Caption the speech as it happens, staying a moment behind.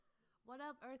What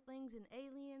up, Earthlings and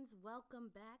aliens?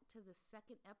 Welcome back to the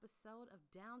second episode of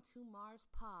Down to Mars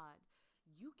Pod.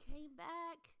 You came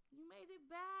back. You made it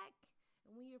back.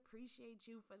 And we appreciate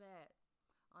you for that.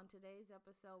 On today's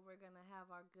episode, we're going to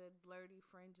have our good blurty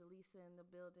friend Jaleesa in the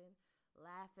building,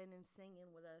 laughing and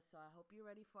singing with us. So I hope you're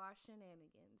ready for our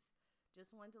shenanigans.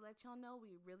 Just wanted to let y'all know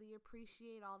we really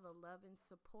appreciate all the love and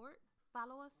support.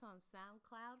 Follow us on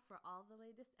SoundCloud for all the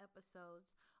latest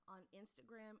episodes, on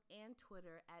Instagram and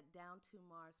Twitter at Down to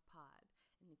Mars Pod.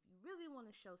 And if you really want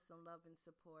to show some love and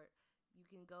support, you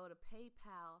can go to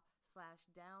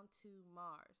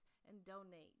PayPal/Down2Mars and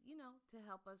donate, to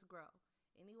help us grow.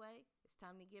 Anyway, it's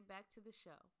time to get back to the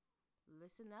show.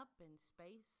 Listen up and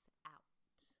space out.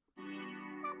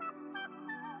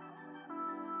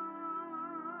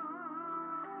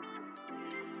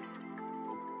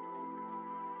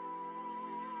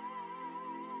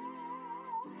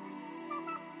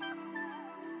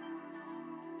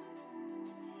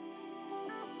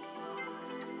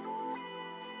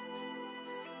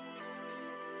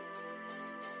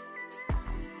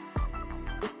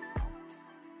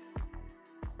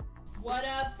 What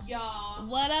up, y'all?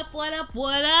 What up, what up,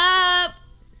 what up?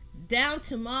 Down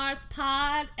to Mars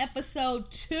Pod, episode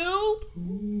 2.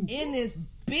 In this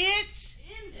bitch.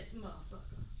 In this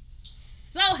motherfucker.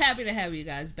 So happy to have you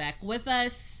guys back with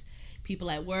us. People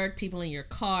at work, people in your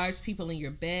cars, people in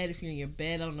your bed. If you're in your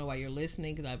bed, I don't know why you're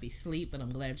listening because I'd be asleep, but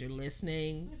I'm glad you're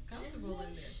listening. It's comfortable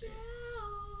in there.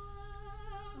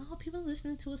 Oh, people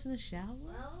listening to us in the shower?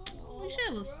 Oh, we should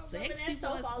have a sexy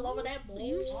voice. all over that bowl.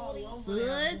 You sudsy.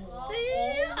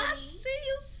 I see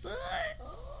you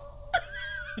suds.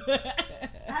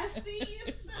 I see you,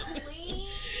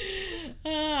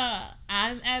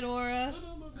 I'm Adora.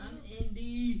 I'm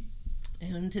Indy.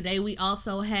 And today we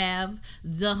also have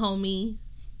the homie.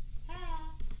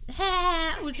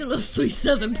 Ha, with your little sweet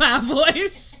Southern pie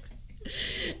voice.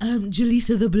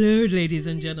 Jaleesa the Blurred, ladies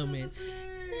and gentlemen.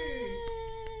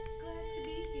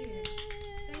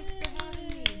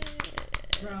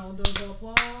 Round of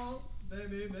applause,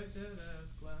 baby, make that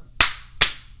ass clap.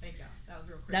 Thank y'all. That was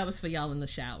real crazy. That was for y'all in the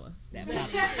shower.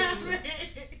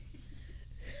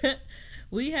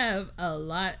 We have a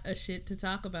lot of shit to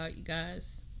talk about, you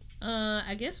guys.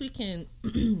 I guess we can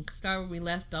start where we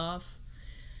left off.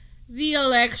 The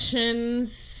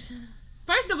elections.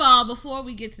 First of all, before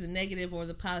we get to the negative or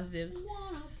the positives,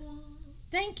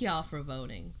 thank y'all for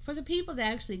voting. For the people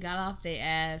that actually got off their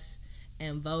ass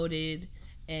and voted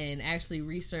and actually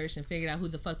researched and figured out who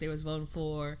the fuck they was voting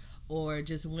for, or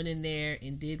just went in there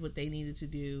and did what they needed to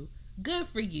do. Good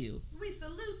for you. We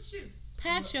salute you.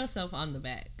 Pat yourself on the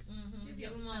back. Mm-hmm.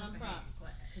 Give them all the props.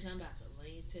 Because I'm about to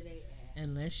lay it to their ass.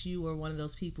 Unless you were one of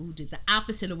those people who did the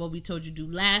opposite of what we told you to do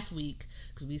last week,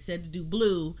 because we said to do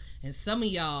blue, and some of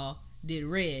y'all did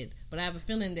red. But I have a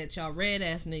feeling that y'all red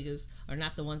ass niggas are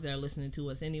not the ones that are listening to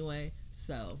us anyway.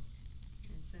 So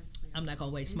I'm not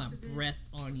gonna waste my breath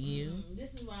on you.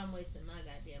 This is why I'm wasting my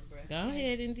goddamn breath. Go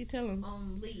ahead, Indy, tell them.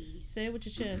 Only Say it with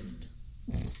your chest.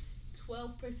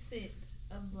 12%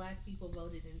 of black people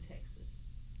voted in Texas.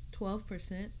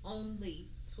 12%?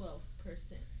 Only 12%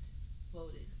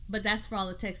 voted. But that's for all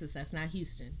of Texas. That's not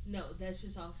Houston. No, that's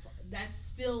just all. That's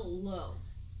still low.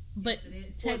 But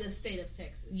for the state of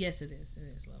Texas. Yes, it is. It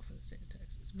is low for the state of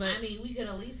Texas. But I mean, we could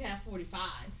at least have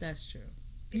 45. That's true.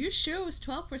 You sure it was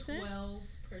 12%? 12%.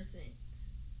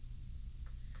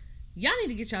 Y'all need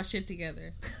to get y'all shit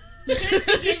together.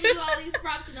 Give you all these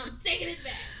props and I'm taking it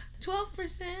back. 12%?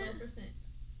 12%.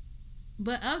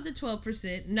 But of the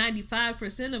 12%,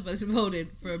 95% of us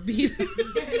voted for Biden.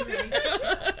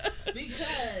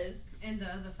 Because and the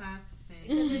other 5%.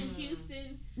 Because in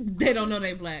Houston, they don't know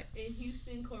they black. In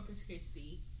Houston, Corpus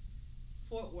Christi,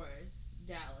 Fort Worth,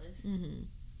 Dallas,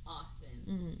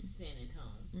 Austin, San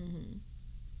Antonio,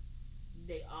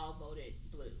 they all voted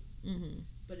blue.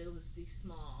 But it was these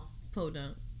small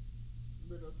Podunk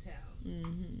little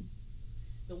towns.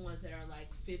 The ones that are like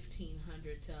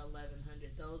 1,500 to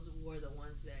 1,100. Those were the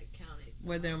ones that counted.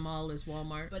 Where their mall is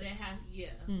Walmart. But it has,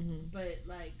 but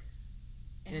like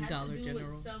it in has Dollar to do General.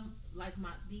 with some like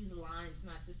these lines.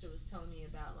 My sister was telling me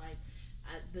about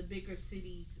the bigger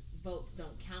cities votes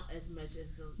don't count as much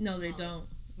as the they don't.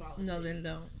 Smaller no, cities, they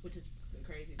don't. Which is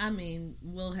crazy. I mean,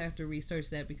 we'll have to research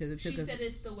that because it took us. She said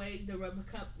it's the way the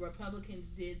Republicans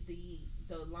did the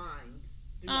lines.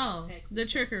 Texas. The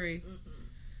trickery.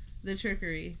 The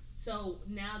trickery. So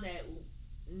now that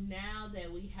we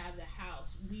have the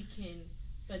House, we can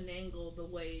finagle the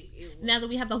way it works. Now that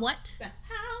we have the what? The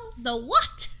House. The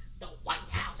what? The White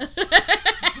House.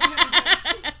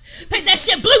 Paint that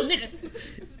shit blue, nigga.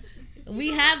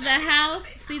 We have the House.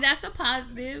 See, that's a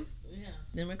positive. Yeah.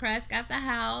 Democrats got the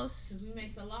House. Because we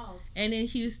make the laws. And in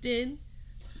Houston,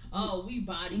 we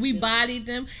bodied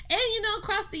them. And,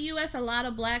 across the U.S., a lot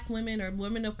of black women or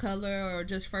women of color or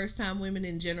just first-time women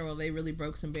in general, they really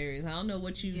broke some barriers. I don't know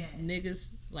what you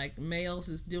niggas, like males,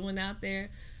 is doing out there,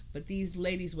 but these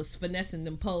ladies was finessing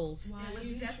them poles. It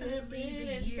was definitely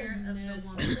the year of the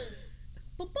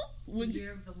woman.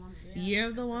 Year of the woman. Yeah, year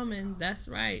of the woman. That's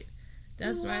right.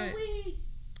 That's right.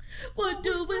 What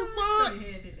do we want? Go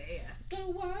ahead in the air. The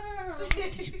world.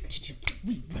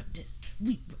 We run this.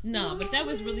 No, but that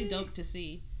was really dope to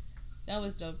see. That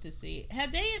was dope to see.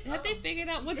 Have they figured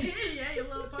out what? Your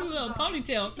little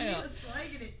ponytail fell. He was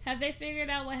slanging it. Have they figured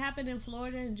out what happened in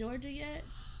Florida and Georgia yet?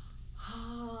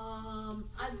 I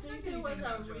think there was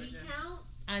a recount.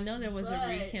 I know there was a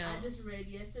recount. I just read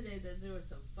yesterday that there was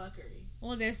some fuckery.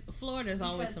 Well, Florida's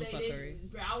always some fuckery.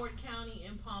 Broward County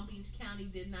and Palm Beach County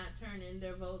did not turn in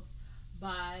their votes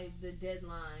by the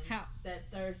deadline that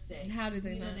Thursday. How did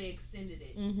they not? They extended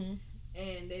it. Mm-hmm.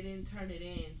 And they didn't turn it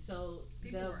in. So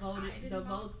the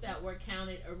votes that were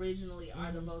counted originally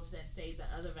are the votes that stayed. The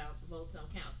other votes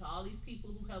don't count. So all these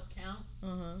people who helped count,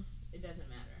 it doesn't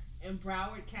matter. In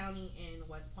Broward County and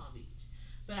West Palm Beach.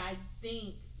 But I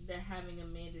think they're having a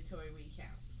mandatory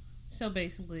recount. So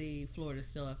basically, Florida's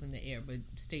still up in the air, but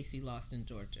Stacey lost in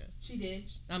Georgia. She did.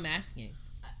 I'm asking.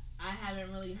 I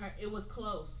haven't really heard. It was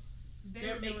close.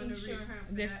 They're making sure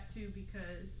for that too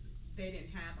because they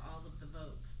didn't have all of the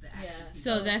votes.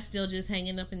 So that's still just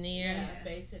hanging up in the air? Yeah,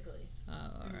 basically. Oh,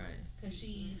 all right. Because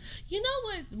she... You know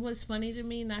what was funny to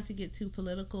me, not to get too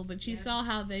political, but you saw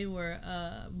how they were,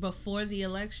 before the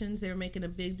elections, they were making a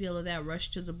big deal of that rush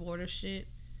to the border shit.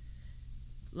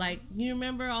 Like, you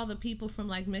remember all the people from,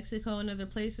 like, Mexico and other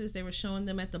places? They were showing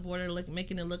them at the border,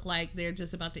 making it look like they're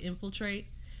just about to infiltrate.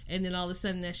 And then all of a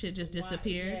sudden that shit just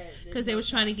disappeared. Because they was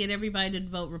trying to get everybody to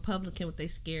vote Republican with their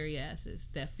scary asses.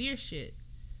 That fear shit.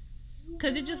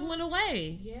 Because it just went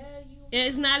away. Yeah,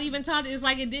 it's not even taught. It's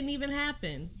like it didn't even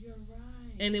happen. You're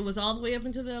right. And it was all the way up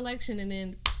until the election, and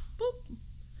then, boop.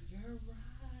 You're right.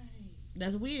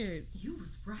 That's weird. You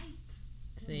was right.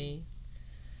 See?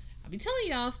 I be telling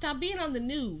y'all, stop being on the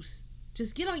news.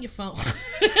 Just get on your phone.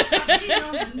 Stop being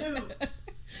on the news.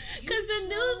 Because the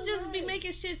news just be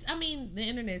making shit. I mean, the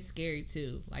internet's scary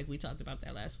too. Like we talked about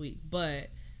that last week. But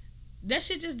that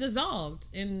shit just dissolved.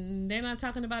 And they're not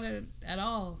talking about it at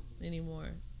all anymore.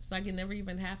 It's like it never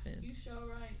even happened. You sure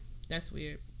right. That's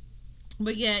weird.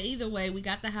 But yeah, either way, we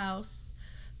got the House.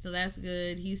 So that's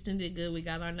good. Houston did good. We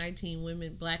got our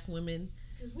 19 black women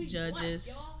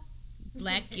judges.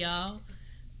 Black, y'all.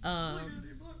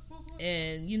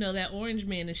 And you know that orange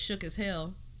man is shook as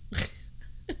hell.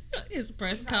 His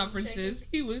press conferences,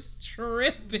 he was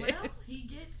tripping. Well, he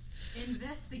gets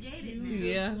investigated now.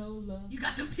 Yeah. You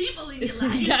got the people in your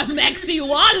life. You got Maxine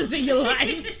Waters in your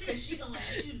life. Because she gonna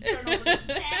ask you to turn over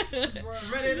the taxes, bro.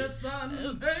 Ready to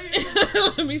sign.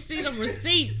 Let me see them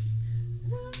receipts.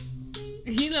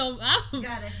 You know, gotta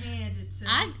hand it to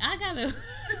I gotta.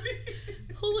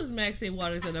 Who was Maxine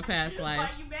Waters in a past life? Why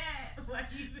you mad? Why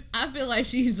you... I feel like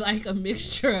she's like a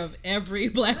mixture of every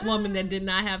black woman that did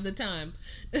not have the time.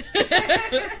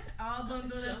 All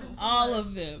bundled up. All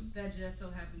of them. That just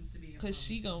so happens to be. Because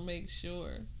she gonna make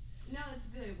sure. No, it's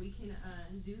good. We can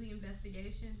do the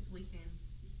investigations. We can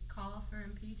call for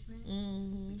impeachment.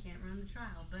 Mm-hmm. We can't run the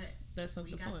trial, but that's not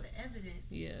we the got point. the evidence.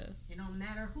 Yeah. It don't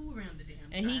matter who ran the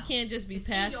damn and trial. he can't just be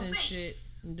passing shit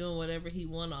and doing whatever he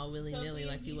want all willy-nilly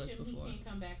like he was before. He can't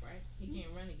come back, right? He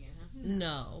can't run again, huh?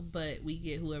 No, but we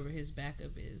get whoever his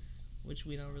backup is, which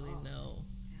we don't really know.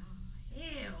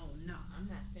 Hell no. I'm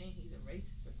not saying he's a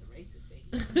racist, but the racists say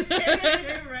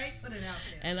right? Put it out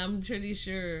there. And I'm pretty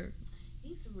sure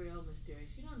he's real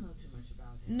mysterious. You don't know too much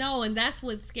about him. No, and that's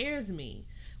what scares me.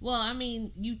 Well, I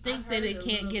mean, you think that it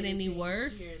can't get any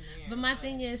worse, but my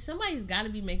thing is, somebody's got to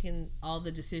be making all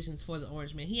the decisions for the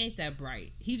orange man. He ain't that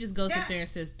bright. He just goes up there and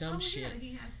says dumb shit. Yeah,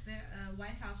 he has their White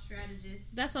House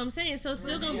strategist. That's what I'm saying. So it's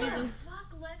still gonna be the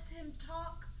fuck lets him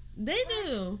talk. They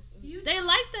do. They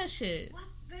like that shit. What?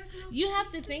 There's no you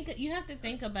have to think. You have to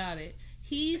think about it.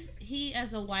 He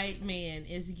as a white man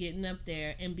is getting up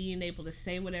there and being able to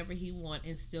say whatever he want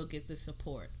and still get the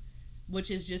support, which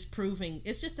is just proving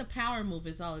it's just a power move.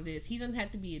 Is all it is. He doesn't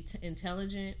have to be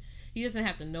intelligent. He doesn't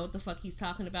have to know what the fuck he's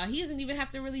talking about. He doesn't even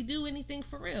have to really do anything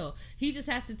for real. He just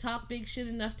has to talk big shit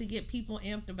enough to get people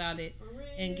amped about it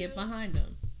and get behind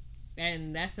him.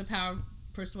 And that's the power of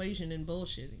persuasion and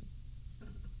bullshitting.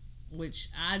 Which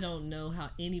I don't know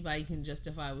how anybody can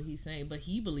justify what he's saying, but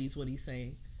he believes what he's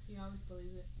saying. He always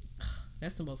believes it.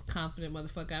 That's the most confident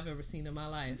motherfucker I've ever seen in my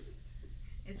life.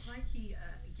 It's like he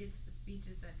gets the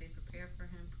speeches that they prepare for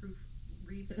him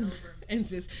reads it over. And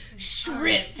says,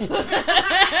 shrimp.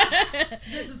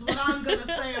 This is what I'm going to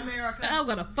say, America. I'm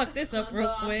going to fuck this up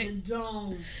real quick. The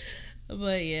dome.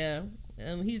 But yeah,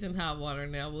 he's in hot water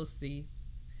now. We'll see.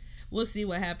 We'll see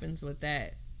what happens with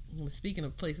that. Speaking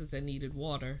of places that needed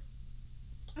water.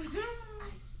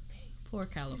 Ice Poor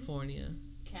California.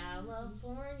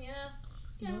 California.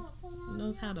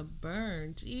 Knows how to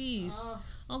burn. Jeez. Oh.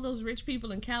 All those rich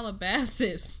people in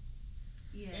Calabasas.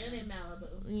 Yeah. And in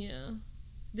Malibu. Yeah.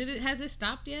 Has it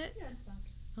stopped yet? Yeah, it stopped.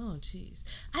 Oh, jeez.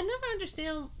 I never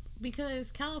understand, because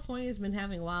California's been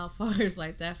having wildfires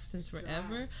like that since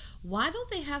forever. Why don't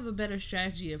they have a better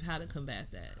strategy of how to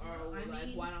combat that? Or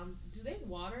why don't they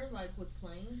water like with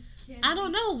planes? I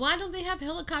don't know. Why don't they have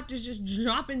helicopters just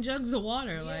dropping jugs of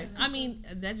water? Yeah,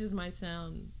 that just might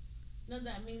sound. No,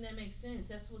 that makes sense.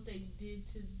 That's what they did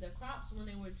to the crops when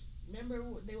they were. Remember,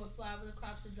 they would fly over the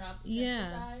crops and drop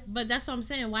pesticides. But that's what I'm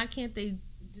saying. Why can't they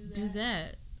do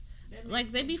that?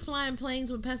 Like, they be flying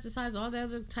planes with pesticides, all the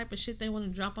other type of shit they want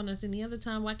to drop on us any other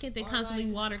time. Why can't they constantly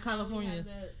water California?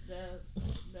 The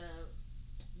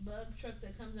bug truck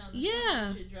that comes out the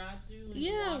summer should drive through and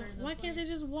water the why can't they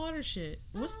just water shit?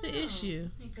 What's the issue?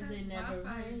 Because it never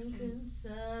rains in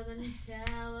Southern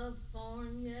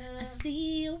California. I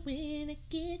see you when I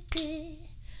get there.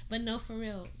 But no, for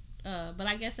real. But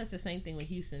I guess that's the same thing with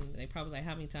Houston. They probably like,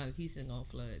 how many times Houston gonna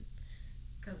flood?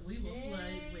 Because we will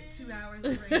flood with 2 hours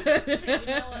of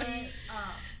rain.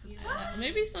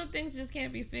 Maybe some things just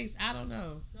can't be fixed. I don't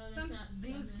know. Some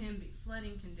things can be.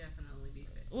 Flooding can definitely be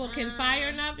fixed. Well, can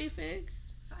fire not be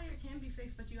fixed? Fire can be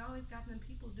fixed, but you always got them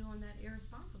people doing that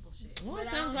irresponsible shit. Well, it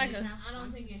sounds like I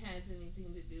don't think it has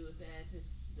anything to do with that.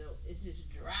 It's just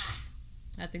dry.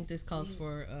 I think this calls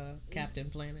for Captain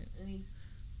Planet.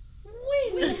 Water.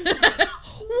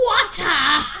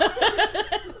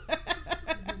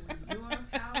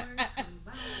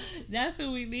 That's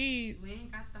what we need. We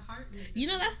ain't got the heart. You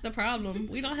know, that's the problem.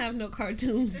 We don't have no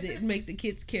cartoons that make the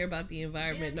kids care about the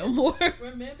environment no more.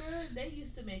 Remember, they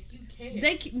used to make you care.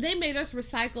 They made us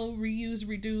recycle, reuse,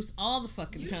 reduce all the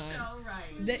fucking time. You so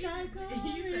right. They,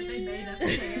 you said they made us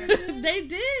care. They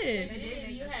did.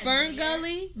 Fern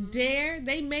Gully, Dare,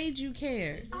 they made you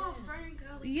care. Oh, Fern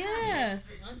Gully. Yeah.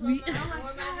 That's where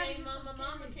my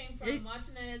mama came from,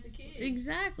 watching that as a kid.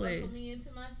 Exactly. Put me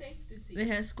into my safety seat. They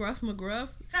had Scruff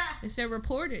McGruff. They said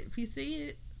report it if you see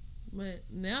it. But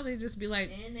now they just be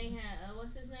like. And they had,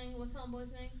 what's his name? What's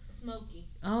homeboy's name? Smokey.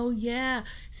 Oh, yeah.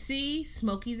 See?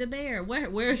 Smokey the Bear.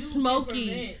 Where's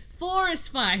Smokey?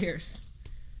 Forest fires.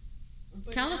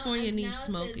 But California needs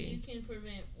now Smokey. You can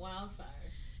prevent wildfires.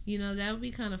 You know, that would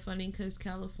be kind of funny because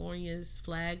California's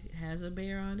flag has a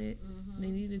bear on it. Mm-hmm.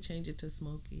 They need to change it to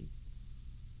Smokey.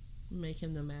 Make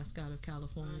him the mascot of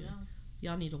California.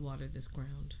 Y'all need to water this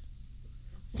ground.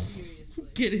 Seriously.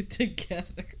 Get it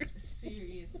together.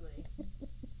 Seriously.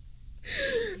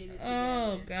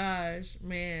 Oh gosh,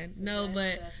 man. No, that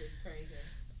but stuff is crazy.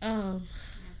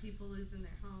 People losing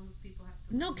their homes. People have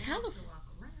to no, walk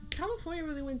around. California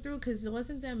really went through because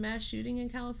wasn't that mass shooting in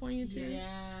California too?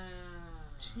 Yeah.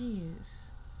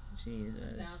 Jesus.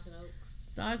 1,000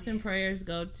 Oaks. Thoughts and prayers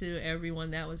go to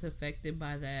everyone that was affected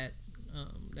by that.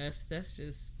 That's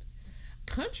just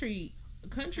country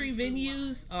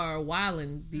venues are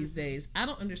wilding these days. I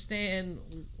don't understand.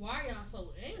 Why are y'all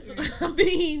so angry? I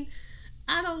mean,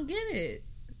 I don't get it.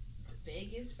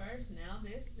 Vegas first, now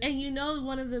this. And you know,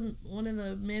 one of the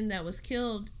men that was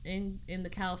killed in the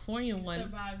California one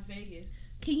survived Vegas.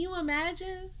 Can you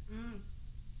imagine?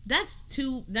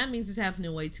 That means it's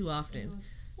happening way too often.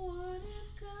 What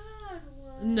if God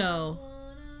was no.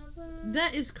 one of us?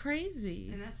 That is crazy.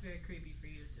 And that's very creepy for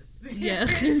you. Yeah,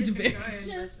 it's very.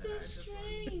 Just a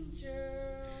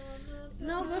stranger.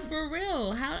 No, but for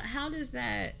real, how does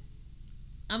that?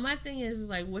 My thing is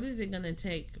like, what is it gonna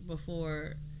take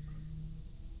before?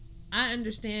 I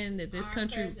understand that this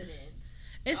country. President.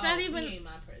 It's not even. He ain't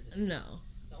my president. No.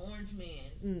 The Orange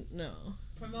Man. No.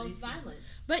 Promotes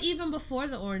violence. But even before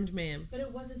the Orange Man. But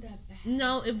it wasn't that bad.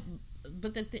 No,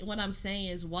 but what I'm saying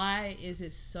is, why is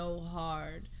it so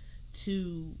hard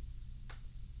to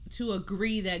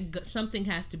agree that something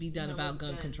has to be done about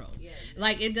gun control? Yeah.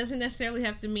 Like, it doesn't necessarily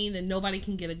have to mean that nobody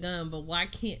can get a gun, but why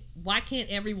can't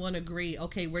everyone agree,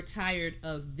 okay, we're tired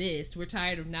of this, we're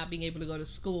tired of not being able to go to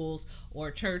schools or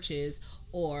churches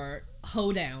or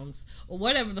hoedowns or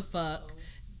whatever the fuck,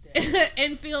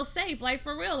 and feel safe? Like,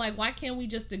 for real, like, why can't we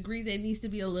just agree that it needs to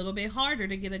be a little bit harder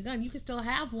to get a gun? You can still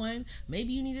have one.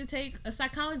 Maybe you need to take a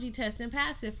psychology test and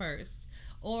pass it first.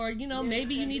 Or,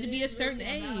 maybe you need to be a certain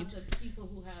age. The people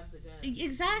who have the gun.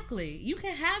 Exactly. You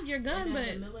can have your gun, and but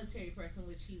as a military person,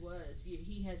 which he was,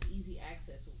 he has easy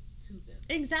access to them.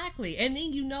 Exactly. And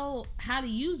then you know how to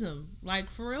use them. Like,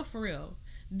 for real.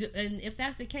 And if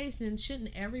that's the case, then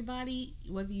shouldn't everybody,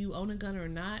 whether you own a gun or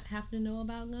not, have to know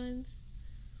about guns?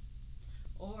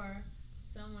 Or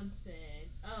someone said,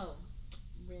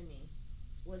 Remy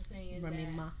was saying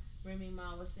Remy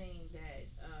Ma was saying that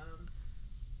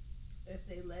if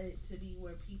they let it to be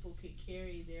where people could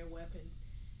carry their weapons,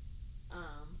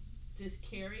 just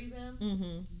carry them,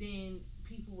 then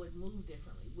people would move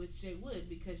differently, which they would,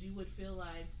 because you would feel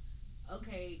like,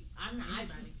 okay,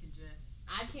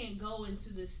 I can't go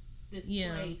into this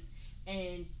place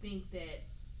and think that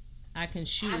I can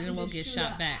shoot and won't get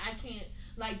shot back. I can't,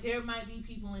 like, there might be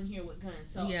people in here with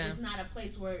guns, so it's not a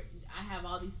place where I have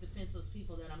all these defenseless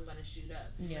people that I'm going to shoot up.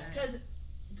 Because,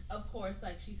 of course,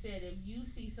 like she said, if you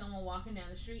see someone walking down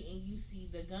the street and you see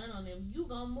the gun on them, you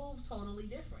going to move totally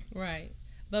different. Right.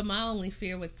 But my only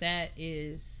fear with that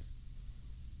is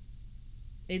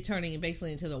it turning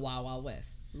basically into the Wild Wild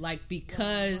West. Like,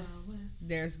 because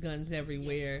there's guns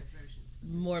everywhere,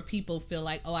 more people feel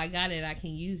like, oh, I got it, I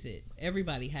can use it.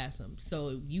 Everybody has them,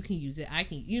 so you can use it. I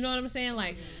can, you know what I'm saying?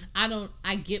 Like,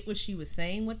 I get what she was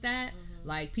saying with that.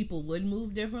 Like, people would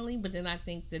move differently, but then I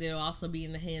think that it'll also be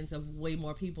in the hands of way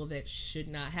more people that should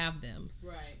not have them.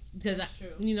 Right. Because,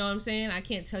 you know what I'm saying? I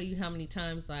can't tell you how many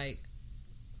times, like,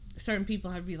 certain people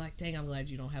I'd be like, dang, I'm glad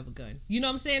you don't have a gun. You know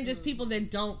what I'm saying? Just people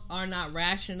that are not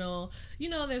rational. You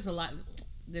know, there's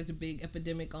a big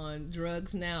epidemic on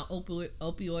drugs now,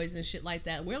 opioids and shit like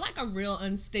that. We're like a real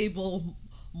unstable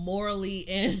morally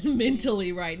and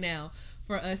mentally right now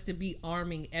for us to be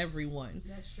arming everyone.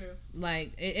 That's true.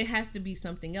 Like, it has to be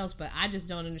something else, but I just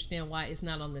don't understand why it's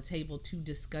not on the table to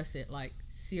discuss it, like,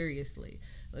 seriously.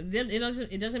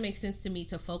 It doesn't make sense to me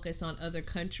to focus on other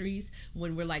countries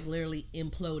when we're, like, literally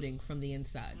imploding from the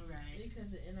inside. Right.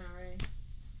 Because of NRA.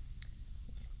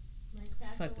 Like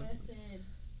Pastor West said,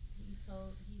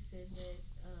 he said that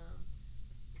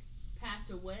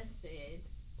Pastor West said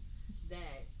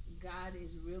that God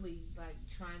is really, like,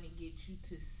 trying to get you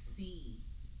to see,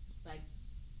 like,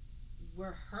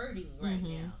 we're hurting right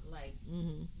now. Like,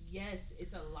 yes,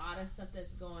 it's a lot of stuff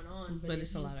that's going on, but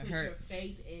it's a lot of hurt. Your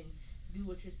faith and do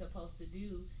what you're supposed to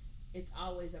do, it's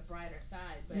always a brighter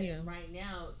side. But right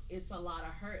now, it's a lot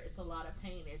of hurt, it's a lot of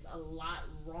pain, it's a lot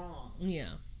wrong. Yeah.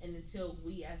 And until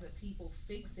we as a people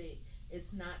fix it,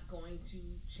 it's not going to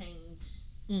change.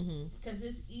 Because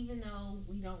it's, even though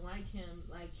we don't like him,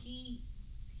 like, he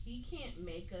can't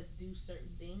make us do certain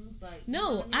things. Like,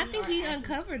 no, you know I think he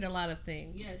uncovered a lot of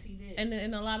things. Yes, he did. And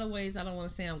in a lot of ways, I don't want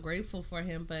to say I'm grateful for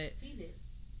him, but he did.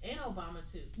 And Obama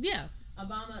too. Yeah,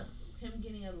 Obama, him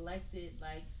getting elected,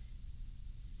 like,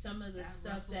 some of the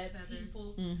stuff that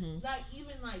people, like,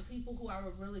 even like people who I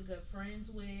were really good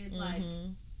friends with, like.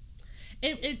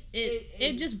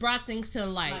 It just brought things to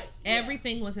light. Like,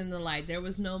 everything was in the light. There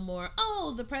was no more,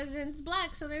 oh, the president's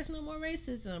black, so there's no more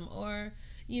racism, or,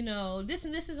 you know, this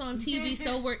and this is on TV,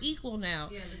 so we're equal now.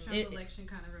 Yeah, the Trump election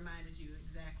kind of reminded you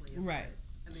exactly of what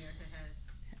America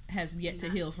has yet to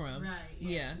heal from. Right.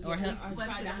 Yeah. Or try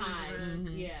to hide.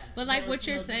 Yeah. But like what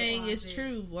you're saying is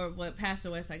true, or what Pastor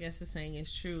West, I guess, is saying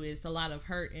is true. It's a lot of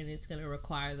hurt, and it's going to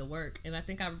require the work. And I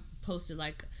think I posted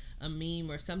like a meme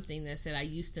or something that said, I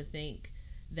used to think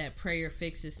that prayer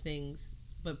fixes things,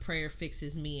 but prayer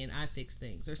fixes me and I fix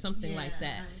things, or something like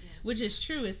that. Which is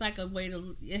true. It's like a way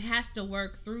to, it has to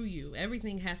work through you.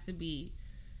 Everything has to be,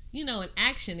 you know, an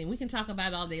action. And we can talk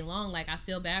about it all day long. Like, I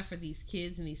feel bad for these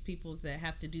kids and these people that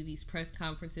have to do these press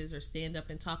conferences or stand up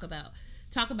and talk about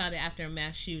it after a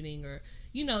mass shooting, or,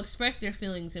 you know, express their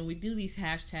feelings, and we do these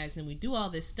hashtags and we do all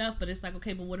this stuff, but it's like,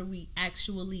 okay, but what are we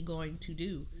actually going to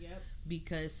do? Yep.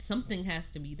 Because something has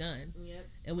to be done. Yep.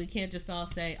 And we can't just all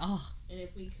say, oh. And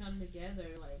if we come together,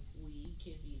 like, we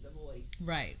can be the voice.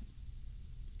 Right.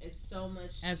 It's so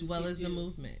much. As well as the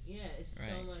movement. Yeah, it's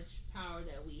so much power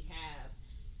that we have.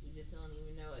 We just don't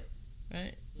even know it.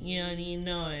 Right? You don't even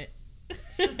know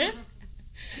it.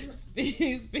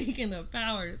 Speaking of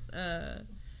powers,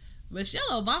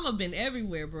 Michelle Obama been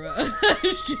everywhere, bro.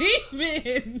 She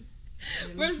been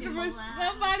for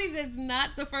somebody that's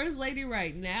not the first lady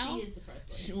right now. She is the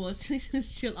first lady.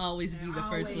 She'll always be the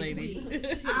first lady.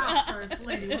 Our first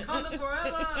lady. Wakanda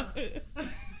forever.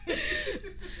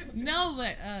 No,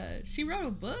 but she wrote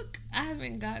a book. I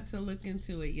haven't got to look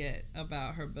into it yet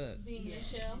about her book. Being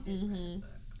Michelle.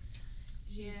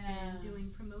 She's been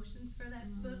doing promotions for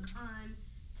that book on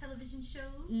television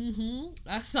shows.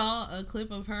 I saw a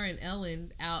clip of her and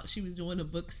Ellen out. She was doing a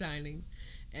book signing,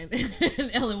 and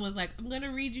Ellen was like, I'm going to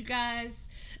read you guys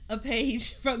a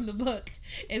page from the book.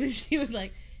 And then she was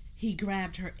like, he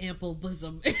grabbed her ample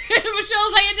bosom. And Michelle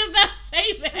was like, it does not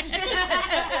say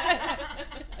that.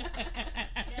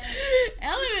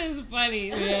 Ellen is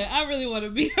funny, man. I really want to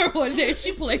be her one day.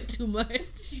 She played too much.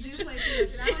 She do play too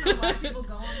much. And I don't know why people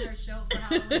go on her show for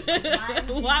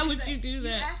Halloween. Why would you do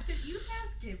that? You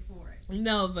ask it for it.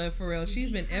 No, but for real,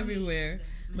 she's been everywhere.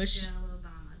 Michelle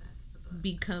Obama, that's the book.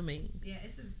 Becoming. Yeah,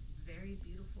 it's a very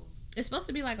beautiful. It's supposed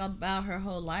to be like about her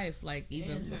whole life, like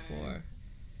even And her. before.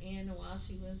 And while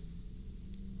she was,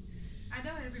 I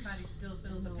know everybody still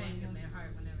feels a pang in their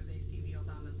heart whenever they see the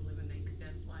Obamas living their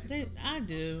best life. I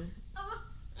do. Oh,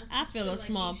 I feel a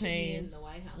small you should be pain in the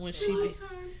White House when for she life. 2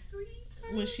 times, 3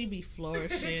 times. when she be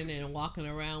flourishing and walking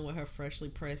around with her freshly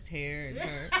pressed hair and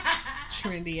her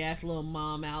trendy ass little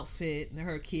mom outfit, and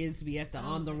her kids be at the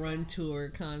On the Run tour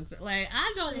concert. Like,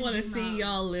 I don't want to see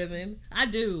y'all living. I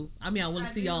do. I mean, I want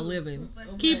to see y'all living.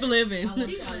 But Keep living. I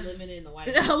want y'all living in the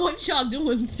White House. I want y'all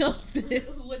doing something.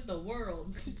 With the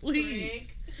world, Please.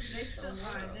 Greg. they still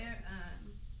are.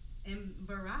 And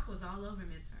Barack was all over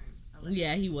midterm.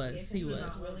 Yeah, he was. Yeah, He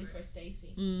was. really for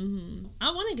Stacey.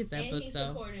 I want to get that And book he though.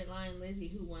 supported Lion Lizzie,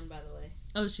 who won, by the way.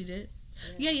 Oh, she did.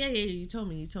 Yeah. You told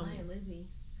me. Lion Lizzie.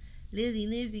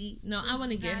 Lizzie. No, I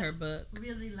want to get her book.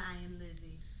 Really Lion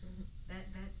Lizzie.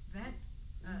 That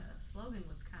slogan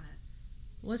was kind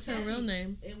of. What's her real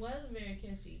name? It was very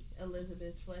catchy.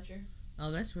 Elizabeth Fletcher.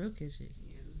 Oh, that's real catchy.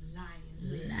 Lion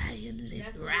Lizzie. Lion Lizzie.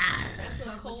 That's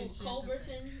what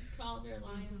Culberson called her,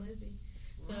 Lion Lizzie.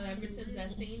 So ever since I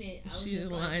seen it, I was She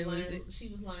just was like, Lion Lizzie. She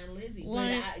was Lion Lizzie.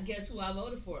 Lion- But guess who I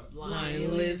voted for?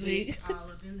 Lion Lizzie. All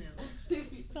up in there.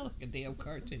 Sound like a damn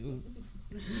cartoon.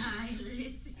 Lion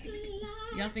Lizzie.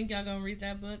 Y'all think y'all gonna read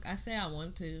that book? I say I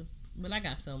want to, but I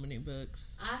got so many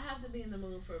books. I have to be in the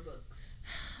mood for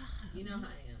books. You know how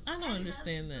I am. I don't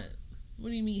understand that. What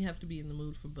do you mean you have to be in the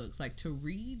mood for books? Like to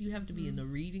read? You have to be in the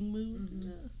reading mood?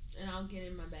 And I'll get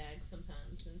in my bag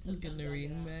sometimes. And You sometimes get in the I'll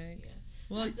reading get out. bag? Yeah.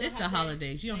 Well, I still it's the have that,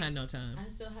 holidays. You don't have no time. I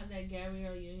still have that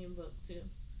Gabrielle Union book too.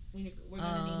 We're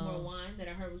gonna need more wine that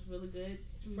I heard was really good,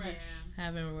 fresh. Yeah.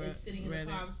 Haven't It's sitting in read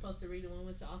the car. I it. was supposed to read it when we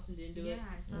went to Austin. Didn't do Yeah, it.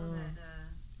 I saw that.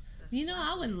 You know,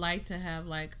 I would like to have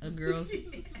like a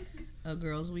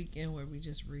girls' weekend where we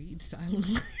just read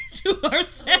silently to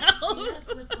ourselves. Yes,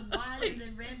 with some wine and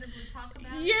then randomly talk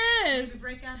about it. Yes. Maybe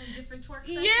break out in different twerk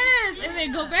sessions. Yes, Yeah. and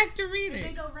then go back to And reading.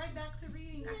 then go right back to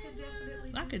reading.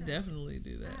 I could definitely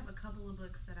do that. do I that. have a couple of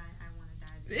books that I want to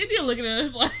dive And you're looking at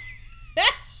us like,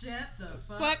 Shut the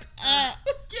fuck up.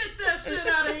 Get that shit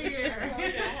out of I here.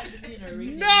 have to be in a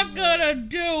reading Not mood. gonna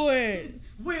do it.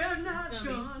 We're not It's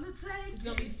gonna take It's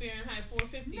gonna be Fahrenheit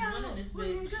 451 in this we're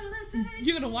bitch. gonna take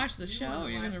You're gonna watch the show wanna or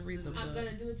you're gonna watch read the the- I'm book?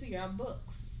 gonna do it to your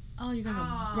books. Oh, you're gonna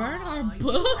Aw, burn our You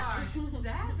books? are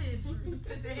savage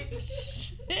today.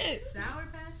 Shit. Sour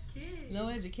Patch Kids. No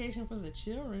education for the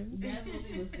children. That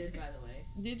movie was good, by the way.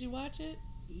 Did you watch it?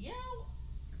 Yeah,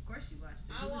 Of course you watched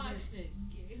it. I Who was watched it.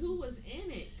 Who was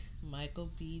in it? Michael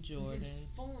B. Jordan.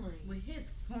 Fine. With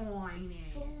his fine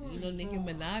ass. You know Nicki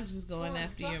Minaj is going Fuck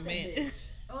after that your man. bitch.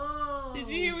 Oh. Did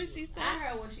you hear what she said? I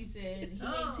heard what she said. He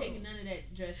ain't taking none of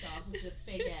that dress off with your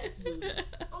fake ass booty.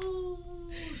 Ooh.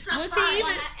 Was Why he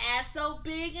even? her ass so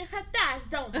big and her thighs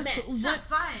don't match? Shot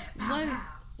fired. Pow, What? pow.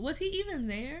 Was he even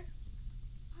there?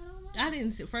 I don't know. I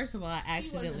didn't see. First of all, I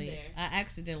wasn't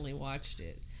accidentally watched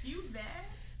it. You bad?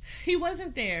 He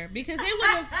wasn't there because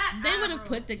they would have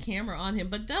put the camera on him.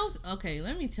 But those, okay,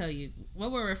 let me tell you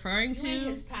what we're referring You ain't to.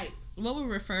 his type. What we're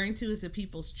referring to is the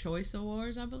People's Choice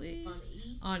Awards, I believe. On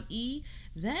E. On E,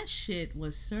 that shit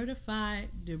was certified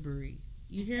debris.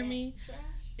 You hear me? Trash.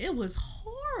 It was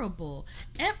horrible.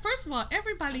 First of all,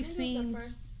 everybody seemed.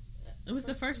 It was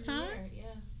the first time? Yeah.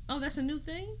 Oh, that's a new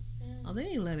thing? Yeah. Oh, they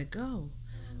didn't let it go.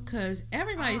 Because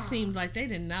everybody seemed like they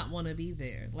did not want to be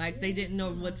there. Like, they didn't know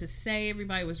what to say.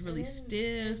 Everybody was really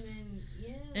stiff.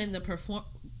 And the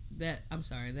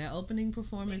that opening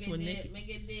performance with Nicki.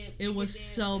 It was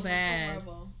so bad.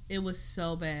 It was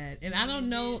so bad. And I don't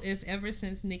know if ever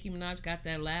since Nicki Minaj got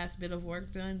that last bit of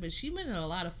work done, but she's been in a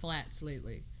lot of flats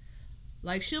lately.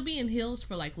 Like, she'll be in heels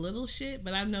for, like, little shit,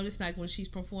 but I've noticed, like, when she's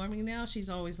performing now, she's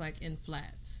always, like, in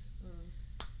flats.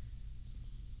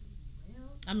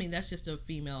 I mean, that's just a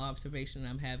female observation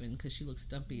I'm having because she looks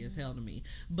stumpy as hell to me.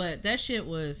 But that shit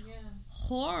was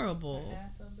horrible.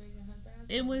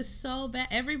 It was so bad.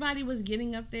 Everybody was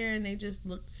getting up there and they just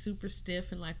looked super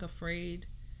stiff and, like, afraid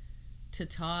to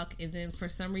talk. And then for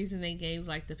some reason they gave,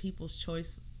 like, the People's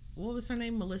Choice, what was her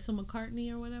name? Melissa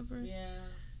McCartney or whatever? Yeah.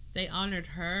 They honored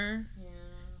her.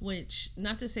 Which,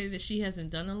 not to say that she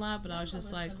hasn't done a lot, but I was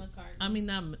just like, I mean,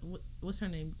 not, what's her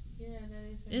name? Yeah,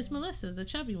 that is her It's name. Melissa, the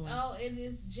chubby one. Oh, it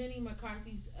is Jenny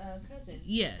McCarthy's cousin.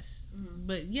 Yes.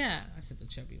 But yeah, I said the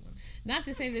chubby one. Not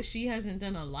to say that she hasn't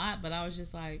done a lot, but I was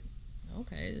just like,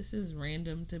 okay, this is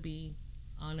random to be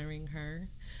honoring her.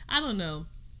 I don't know.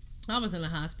 I was in a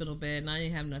hospital bed and I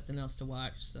didn't have nothing else to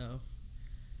watch, so.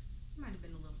 Might have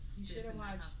been a little You stiff should have in that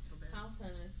watched hospital bed. House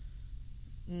Hunters.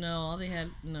 No,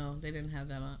 they didn't have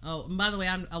that on. Oh, and by the way,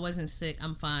 I wasn't sick.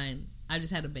 I'm fine. I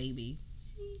just had a baby.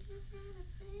 She just had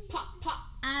a baby. Pop, pop.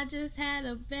 I just had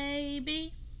a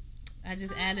baby. I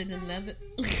just added another.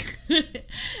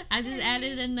 I just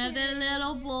added another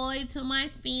little boy to my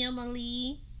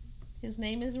family. His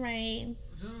name is Rain.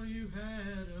 So you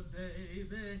had a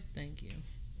baby, Thank you.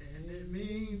 and it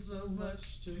means so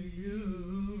much to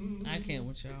you. I can't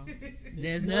with y'all.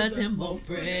 There's nothing more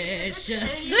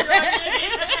precious.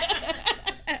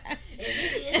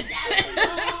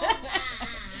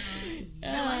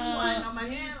 Flying on my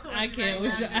knees towards I you can't right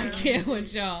with now, y'all. I girl. can't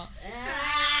with y'all.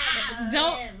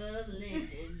 Don't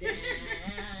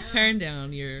turn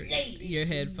down your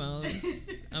headphones.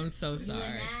 I'm so sorry.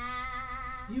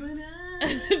 You and I.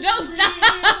 Don't stop.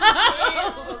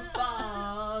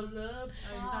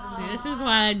 See, this is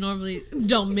why I normally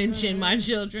don't mention my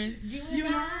children. You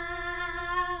and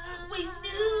I. We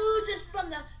knew just from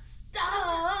the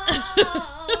start.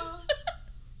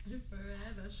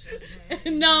 Forever should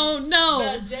have. No.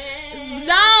 The day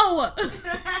No.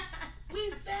 we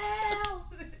fell.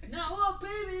 Now our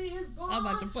baby is born. I'm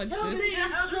about to punch Healthy this.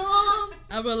 and strong.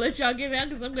 I'm gonna let y'all get out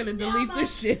because I'm gonna delete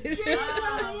this shit.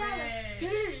 Oh, man.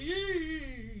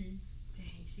 Dang.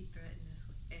 Dang, she threatened us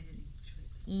with editing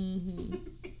tricks. Mm-hmm.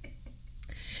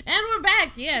 And we're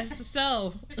back. Yes.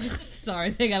 So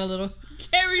sorry, they got a little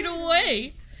carried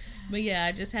away. But yeah,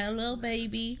 I just had a little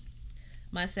baby,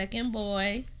 my second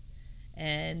boy,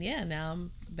 and yeah, now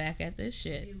I'm back at this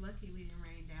shit. You're lucky we didn't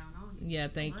rain down on you. Yeah,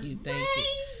 thank you.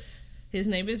 His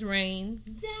name is Rain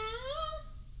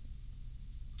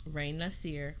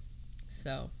Nasir.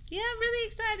 So yeah, I'm really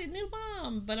excited, new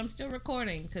mom, but I'm still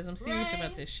recording because I'm serious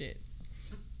about this shit.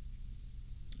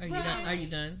 Are you done? Are you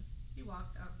done? You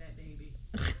walked out that baby.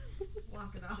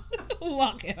 Walk it off.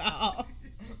 Walk it off.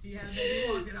 Yeah, baby,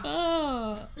 walk it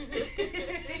off.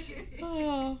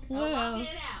 Oh, what walk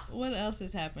else? it out. What else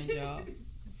has happened, y'all?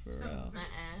 For real. My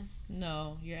ass.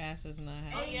 No, your ass is not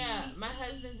Oh happening. yeah, my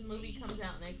husband's movie comes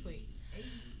out next week.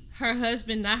 Her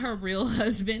husband, not her real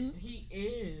husband. He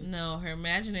is. No, her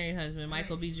imaginary husband,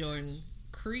 Michael B. Jordan.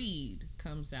 Creed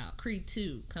comes out. Creed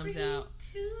 2 comes out.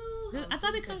 I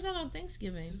thought it comes out on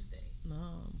Thanksgiving. Tuesday.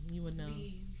 No, you would know.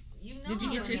 You know. Did you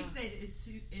get your- He said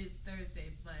it's Thursday,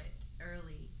 but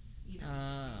early. You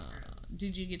know.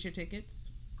 Did you get your tickets?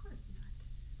 Of course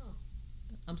not.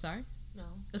 I'm sorry? No.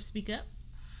 Speak up.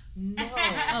 No.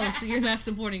 Oh, so you're not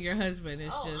supporting your husband.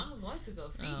 It's just. I'm going to go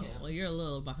see Oh, him. well, you're a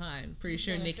little behind. Pretty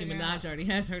sure gotta Nicki figure Minaj out. already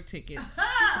has her tickets.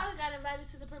 I probably got invited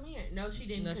to the premiere. No, she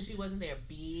didn't No, because she- she wasn't there,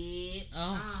 bitch.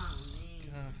 Oh,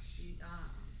 Oh, man. gosh. Man.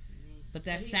 But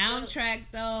that But he soundtrack,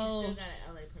 Still though. got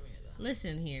an LA premiere though.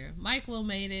 Listen here. Mike Will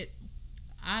made it.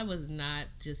 I was not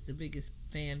just the biggest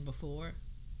fan before.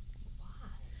 Why?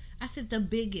 I said the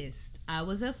biggest. I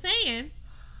was a fan,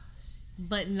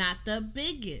 but not the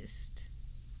biggest.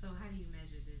 So how do you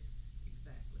measure this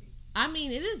exactly? I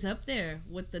mean, it is up there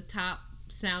with the top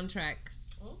soundtracks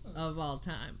Oh, of all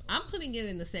time. I'm putting it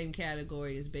in the same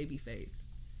category as Babyface.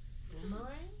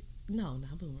 Boomerang? No,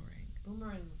 not Boomerang.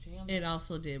 Boomerang jam. It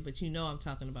also did, but you know I'm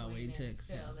talking about Wayne Wayne Took.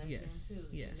 So, Excel, that yes, jam too.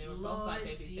 yes, They were both by Lord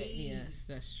Babyface. Jesus. yes,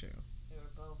 that's true. They were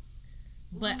both.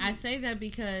 But I say that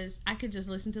because I could just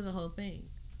listen to the whole thing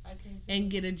I can see.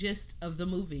 and get a gist of the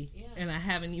movie, Yeah. and I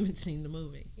haven't even seen the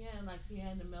movie. Yeah, like he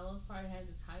had the Mellows part, had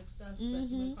this hype stuff,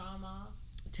 especially with Prom Off.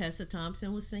 Tessa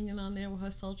Thompson was singing on there with her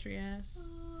sultry ass.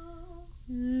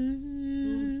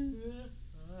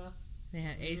 They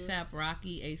had ASAP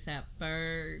Rocky, ASAP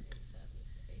Ferg,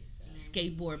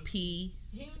 Skateboard P.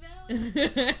 You know?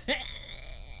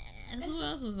 Who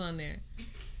else was on there?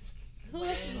 Who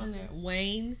else was Wayne. on there?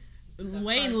 Wayne. The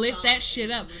Wayne first lit song, that shit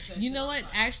Wayne up. lit that You shit know on what?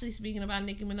 fire. Actually, speaking about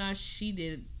Nicki Minaj, she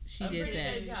did pretty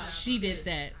that. good job. She did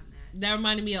that. On that. That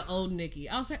reminded me of old Nicki.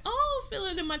 I was like, oh, feel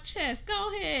it in my chest. Go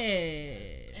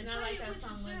ahead. And I like that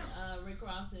song with Rick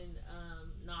Ross and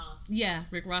Nas. Yeah,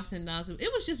 Rick Ross and Nas. It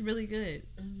was just really good. It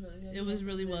was really good. It was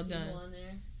really well People done. On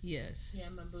there. Yes. He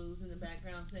had my booze in the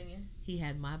background singing. He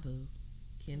had my boo,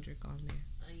 Kendrick, on there.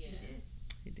 Yeah, He did.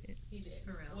 He did. he did.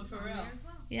 Pharrell. With was on there Pharrell. as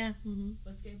well. Yeah. Mm-hmm.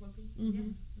 With Skateboard P. Mm-hmm.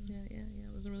 Yes. Yeah.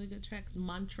 It was a really good track.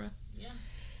 Mantra. Yeah.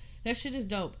 That shit is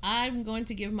dope. I'm going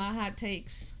to give my hot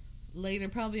takes later,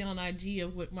 probably on IG,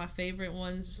 of what my favorite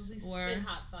ones So we were. spit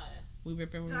hot fire. We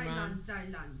ripping around.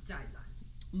 Dylan.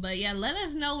 But yeah, let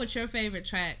us know what your favorite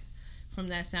track from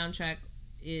that soundtrack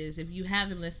is. If you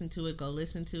haven't listened to it, go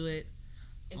listen to it.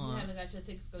 If you haven't got your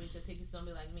tickets, go get your tickets. Don't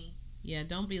be like me. Yeah,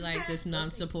 don't be like this Go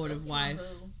non-supportive see wife. my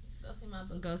boo. Go see my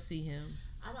boo. Go see him.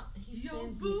 I don't. He Yo,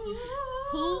 sends me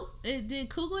boo. tickets. Did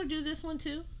Kugler do this one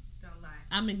too? Don't lie.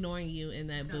 I'm ignoring you in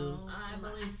that boo. Don't I lie.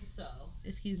 believe so.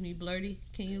 Excuse me, Blurty.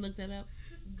 Can you look that up?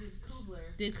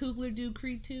 Did Kugler do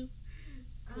Creed 2?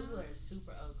 Kugler is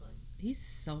super ugly. He's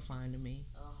so fine to me.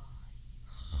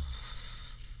 Oh.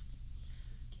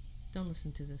 Don't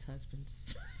listen to this,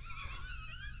 husbands.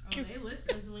 Oh, they listen.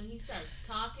 Because when he starts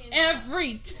talking,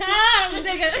 Every time,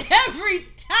 nigga. Every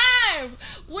time.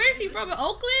 Where's he from?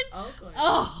 Oakland? Oakland.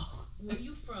 Oh. Where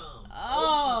you from?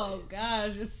 Oh,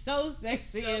 gosh. It's so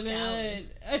sexy So and Cali.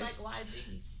 hood. Like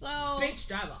YG. So. Bitch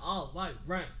driver, all white,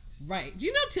 right? Right. Do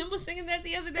you know Tim was singing that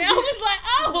the other day? I was like,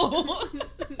 oh.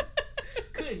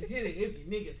 Couldn't hit it if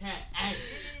the niggas had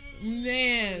action.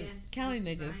 Man. Yeah, Cali it's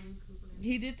niggas. Ryan Coogler.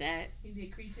 He did that? He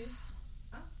did Creed too?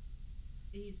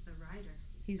 He's the writer.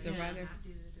 He's the He did writer. not do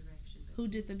the direction. But Who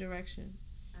did the direction?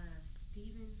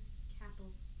 Stephen Caple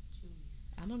Jr.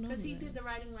 I don't know. Because who he that did is. the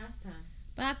writing last time.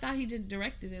 But I thought he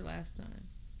directed it last time.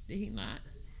 Did he not?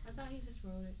 I thought he just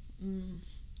wrote it.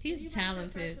 He's He might be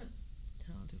talented. the person.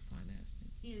 Talented, fine ass nigga.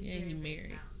 He is Yeah, very, he very married.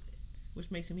 talented.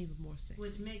 Which makes him even more sexy.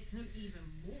 Which makes him even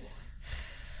more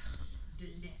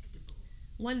delectable.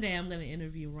 One day I'm gonna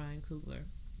interview Ryan Coogler.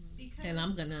 Because And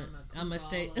I'm gonna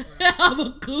stay all over. I'm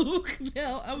a kook.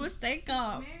 No, I'm gonna stay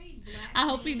calm. married black I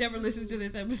hope he man never who- listens to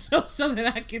this episode so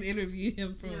that I can interview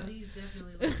him for No, it. he's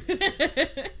definitely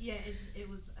listening. Yeah, it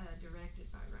was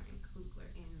directed by Ryan Coogler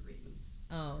and written.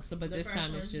 Oh, so but The this first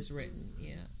time it's one? just written,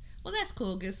 yeah. Well, that's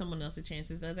cool. Give someone else a chance.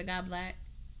 Is the other guy black?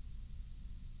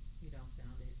 You don't sound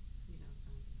it. You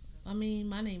know, I mean,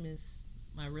 my name is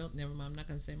my real. Never mind. I'm not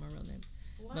gonna say my real name,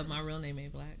 What? but my real name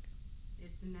ain't black.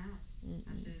 it's not.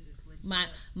 I should have just let you My up.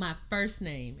 my first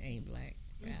name ain't black.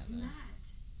 It's Rather, not.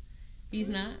 he's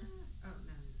not. Oh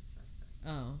no,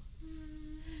 sorry. Oh,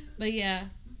 but yeah,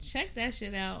 check that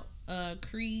shit out.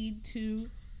 Creed 2,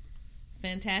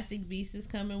 Fantastic Beasts is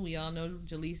coming. We all know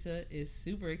Jaleesa is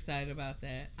super excited about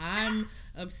that. I'm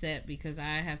upset because I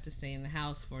have to stay in the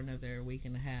house for another week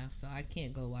and a half, so I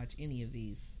can't go watch any of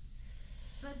these.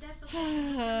 But that's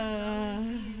okay.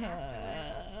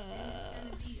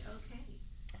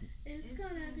 It's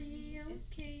gonna be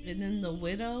okay. And then the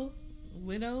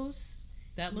Widows,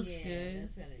 that looks Yeah, good.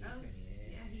 That's gonna be Oh, pretty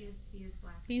good. yeah, he is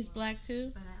black. as He's well. black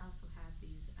too. But I also have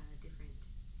these different.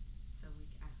 So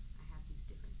I have these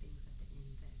different things at the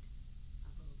end that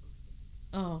I'll go over with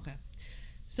it. Oh, okay.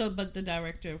 So, but the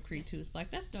director of Creed 2 is black.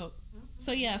 That's dope.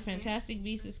 So yeah, Fantastic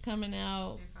Beasts is coming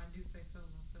out. If I do say so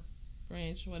myself.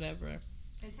 French, whatever.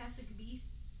 Fantastic Beasts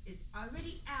is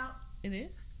already out. It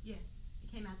is. It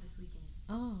came out this weekend.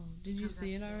 Oh, did you Comes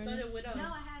see it out already? So did Widows. No,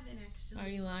 I haven't actually. Are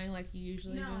you lying like you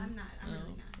usually No, do? I'm not. I'm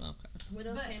really not. Okay.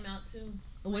 Widows But- came out too.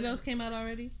 Widows came out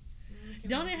already.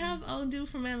 Don't it have old dude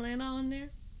from Atlanta on there?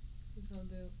 Who's gonna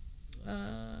do?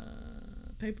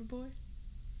 Paperboy.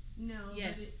 No.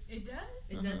 Yes. But it does.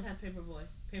 It does have Paperboy.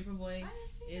 Paperboy I didn't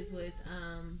see is that. with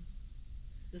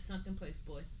the Sunken Place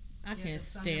Boy. I Yeah, can't the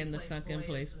stand the Sunken Sunken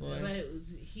Place Place Boy. Boy. But it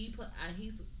was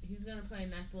he's gonna play a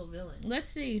nice little villain. Let's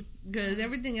see, because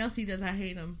everything else he does, I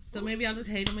hate him. So maybe I'll just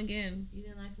hate him again. You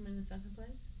didn't like him in the Sunken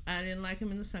Place? I didn't like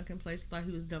him in the Sunken Place. Thought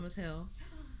he was dumb as hell.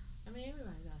 I mean,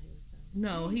 everybody thought he was dumb.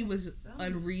 No, he was So-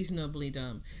 unreasonably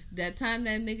dumb. That time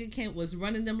that nigga was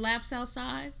running them laps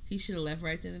outside, he should have left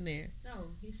right then and there. No,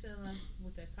 he should have left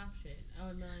with that cop shit. I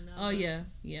would $1 million. Oh yeah.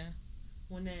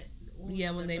 When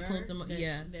When they pulled them-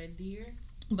 yeah. that deer.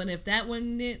 But if that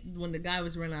wasn't it, when the guy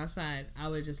was running outside, I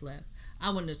would have just left.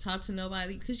 I wouldn't have talked to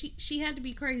nobody because she had to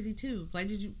be crazy too. Like,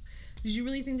 did you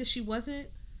really think that she wasn't?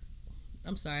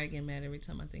 I'm sorry, I get mad every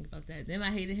time I think about that. Then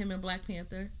I hated him in Black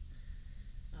Panther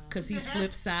because he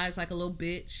flipped sides like a little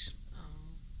bitch.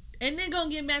 And then gonna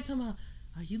get mad to him.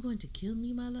 Are you going to kill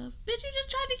me, my love? Bitch, you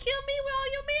just tried to kill me with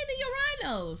all your men and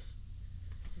your rhinos.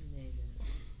 Nigga.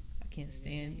 I can't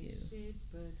stand you. Shit,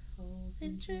 but hoes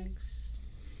And tricks.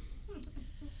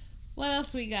 What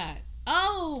else we got?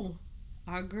 Oh,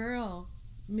 our girl,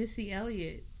 Missy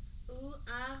Elliott. Ooh,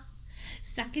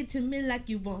 Suck it to me like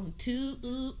you want to.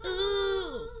 Ooh,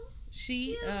 ooh.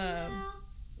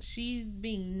 She's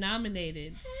being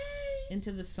nominated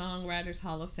into the Songwriters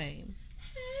Hall of Fame.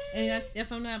 And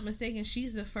if I'm not mistaken,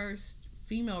 she's the first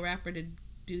female rapper to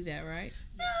do that, right?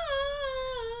 No.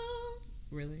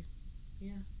 Really?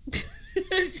 Yeah.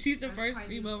 She's the That's first quite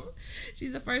female. beautiful.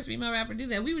 She's the first female rapper to do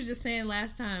that. We was just saying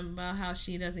last time about how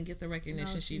she doesn't get the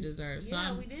recognition No, she deserves. So Yeah,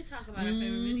 I'm, we did talk about her favorite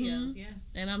videos. Yeah.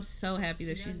 and I'm so happy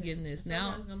that She she's does it. getting this I told you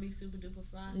now. I was gonna be super duper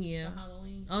fly. Yeah. For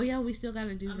Halloween. Oh yeah, we still got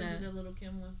to do I'm that. gonna do the little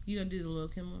Kim one. You gonna do the little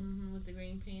Kim one? With the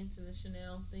green pants and the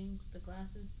Chanel things, the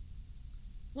glasses.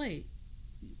 Wait.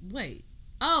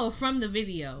 Oh, from the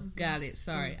video. Got it.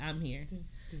 Sorry, I'm here.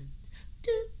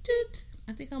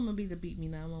 I think I'm gonna be the Beat Me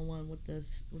 911 with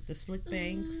the slick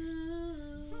bangs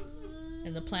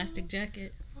and the plastic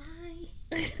jacket.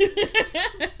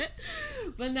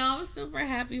 But no, I'm super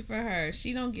happy for her.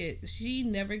 She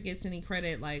never gets any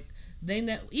credit. Like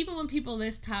even when people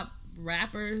list top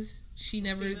rappers, she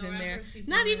never is in there.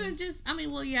 Not even just. I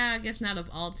mean, well, yeah, I guess not of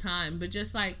all time, but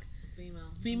just like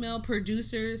female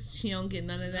producers, she don't get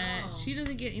none of that. No. She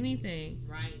doesn't get anything.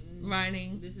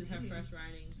 Writing. This is her first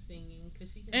writing, singing,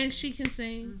 cause she can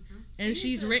sing. Mm-hmm. And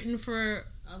she's written for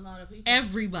a lot of people.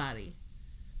 Everybody.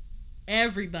 And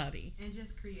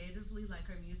just creatively, like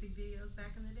her music videos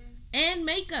back in the day. And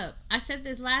makeup. I said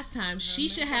this last time. She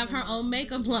should have her own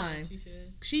makeup line. She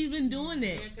should. She's been doing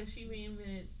it. Yeah, because she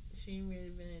reinvented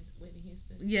Whitney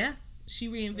Houston. Yeah. She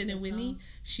reinvented Whitney.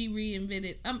 She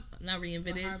reinvented, not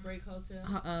reinvented. Heartbreak Hotel.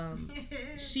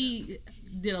 She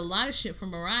did a lot of shit for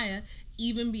Mariah.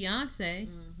 Even Beyonce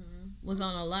was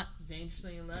on a lot.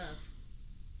 Dangerously in Love.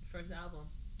 First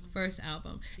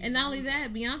album. And not only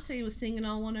that, Beyonce was singing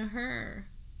on one of her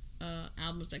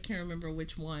albums. I can't remember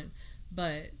which one.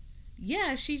 But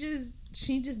yeah, she just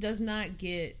does not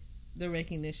get the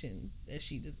recognition that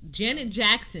she does. Janet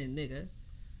Jackson, nigga.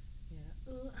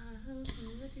 Yeah. Ooh, I hope you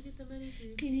want to get the money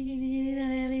too.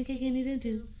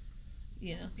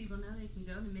 Yeah. Because people know they can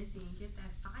go to Missy and get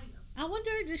that fire. I wonder,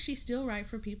 does she still write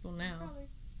for people now? Probably.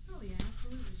 Oh yeah,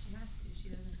 absolutely. She has to. She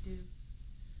doesn't do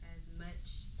as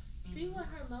much. See what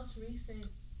her most recent.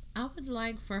 I would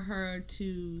like for her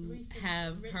to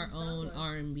have her own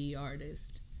R&B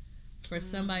artist. For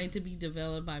somebody to be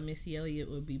developed by Missy Elliott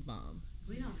would be bomb.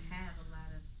 We don't have a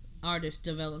lot of artist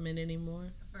development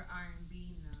anymore. For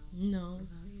R&B, no.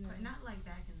 Not like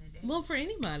back in the day. Well, for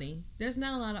anybody. There's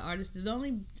not a lot of artists. The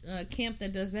only camp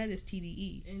that does that is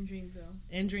TDE. In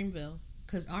Dreamville.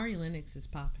 Because Ari Lennox is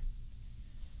popping.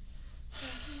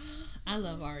 I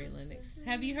love Ari Lennox.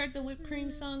 Have you heard the Whipped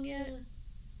Cream song yet?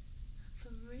 For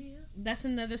real? That's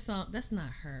another song. That's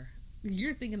not her.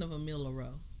 You're thinking of Amila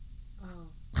Rowe. Oh,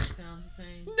 it sounds the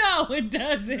same. No, it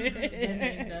doesn't.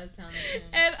 It does sound the same.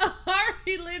 And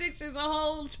Ari Lennox is a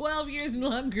whole 12 years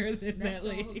longer than that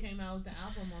lady. Who came out with the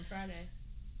album on Friday.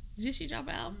 Did she drop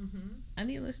an album? Mm-hmm. I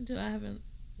need to listen to it. I haven't.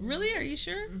 Really? Are you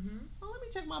sure? Mm-hmm. Well, let me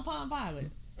check my Palm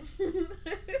Pilot.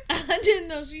 I didn't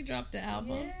know she dropped the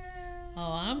album. Yeah.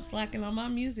 Oh, I'm slacking on my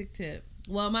music tip.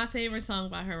 Well, my favorite song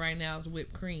by her right now is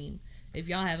Whipped Cream. If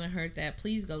y'all haven't heard that,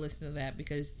 please go listen to that,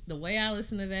 because the way I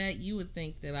listen to that, you would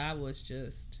think that I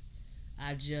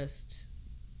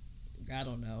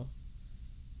don't know.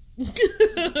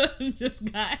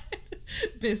 Just got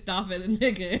pissed off at a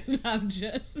nigga and I'm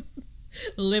just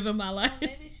living my life. Oh,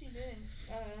 maybe she did.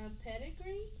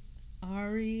 Pedigree?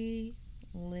 Ari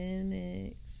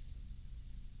Lennox.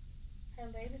 Her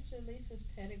latest release was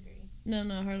Pedigree. No,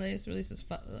 her latest release is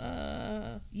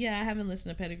yeah, I haven't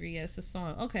listened to Pedigree yet. It's a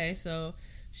song. Okay, so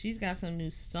she's got some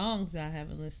new songs I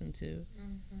haven't listened to.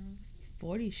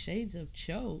 40 Shades of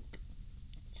Choke.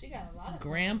 She got a lot of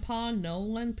Grandpa songs.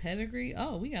 Nolan, Pedigree.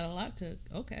 Oh, we got a lot to.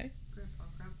 Okay. Grandpa.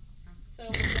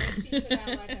 So she put out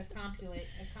like a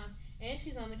compilation, and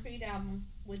she's on the Creed album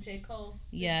with J. Cole.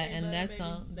 Yeah, and that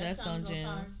song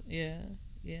jams. Yeah.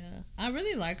 I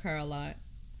really like her a lot.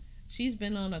 She's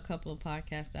been on a couple of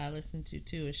podcasts that I listen to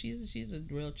too, and she's a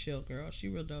real chill girl. She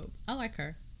real dope. I like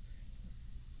her.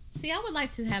 See, I would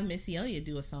like to have Missy Elliott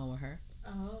do a song with her.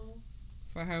 Oh.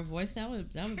 For her voice, that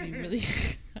would be really.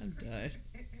 I'm done.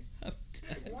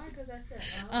 Why? Because I said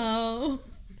oh.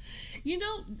 You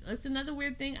know, it's another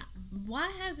weird thing. Why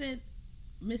hasn't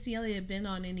Missy Elliott been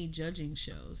on any judging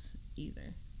shows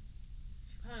either?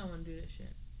 I don't want to do this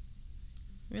shit.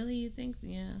 Really? You think?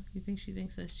 Yeah. You think she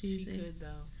thinks that's cheesy? She could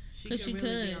though. She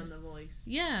could be on The Voice.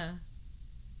 Yeah.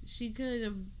 She could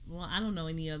have. Well, I don't know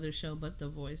any other show but The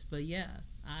Voice, but yeah,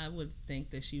 I would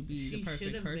think that she'd be the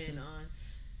perfect person. Been on.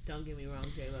 Don't get me wrong,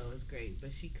 J-Lo is great,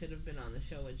 but she could have been on the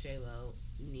show with J-Lo,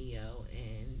 Neo,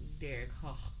 and Derek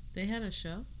Hough. They had a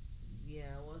show?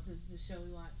 Yeah, was it the show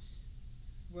we watched?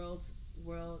 World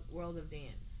of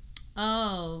Dance.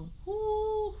 Oh.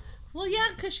 Ooh. Well, yeah,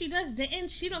 because she does dance, and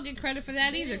she don't get credit for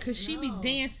that either, because she be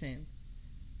dancing.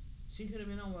 She could have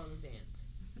been on World of Dance,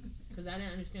 because I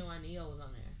didn't understand why Neo was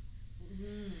on there.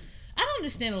 I don't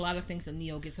understand a lot of things that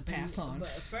Neo gets a pass on. But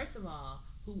first of all,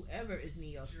 whoever is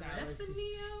Neo's stylist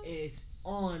is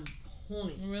on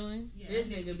point. Really? Yeah, this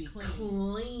nigga be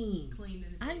clean.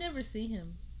 I never see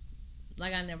him.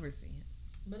 Like, I never see him.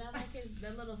 But I like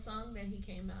the little song that he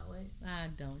came out with. I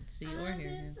don't see or hear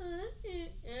him.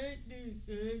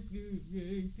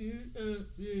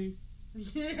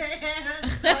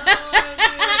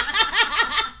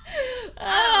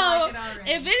 Oh,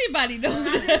 if anybody knows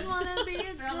I just want to be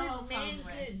a good man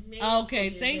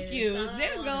Okay, so thank you. son There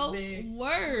we go. was big.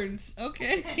 Words.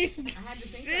 Okay. I had to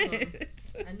think of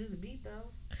Shit. I knew the beat though.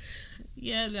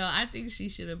 Yeah, no, I think she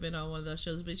should have been on one of those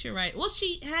shows, but you're right. Well,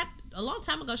 she had, a long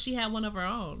time ago, she had one of her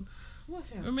own.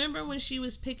 What's her? Remember when she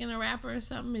was picking a rapper or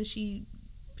something and she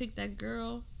picked that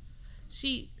girl?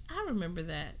 I remember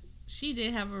that. She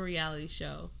did have a reality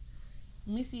show.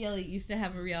 Missy Elliott used to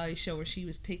have a reality show where she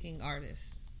was picking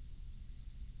artists.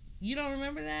 You don't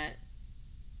remember that?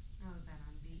 How was that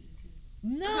on BET?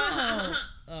 No.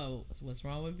 Oh, what's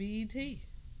wrong with BET?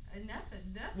 Nothing.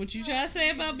 What you trying to say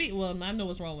about BET? Well, I know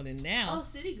what's wrong with it Oh, now.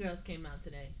 City Girls came out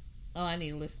today. Oh, I need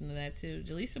to listen to that too.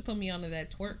 Jaleesa put me onto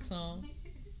that twerk song.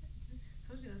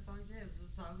 Told you that song jazz is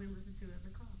a song we listen to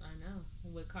every call. I know.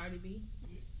 With Cardi B.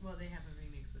 Well, they have a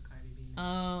remix with Cardi B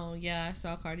now. Oh, yeah, I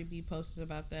saw Cardi B posted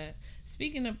about that.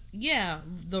 Speaking of, yeah,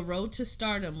 The Road to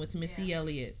Stardom with Missy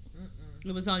Elliott. Mm-mm.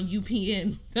 It was on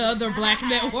UPN, the other black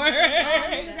network.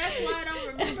 Oh, that's why I don't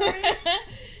remember it.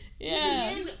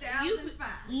 Yeah. 2005.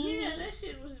 Yeah, that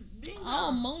shit was big.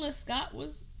 Oh, Mona Scott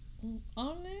was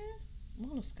on there?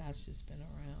 Mona Scott's just been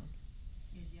around.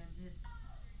 Yes, y'all just...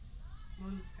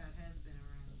 Mona Scott has been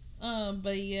around.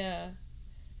 But yeah.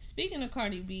 Speaking of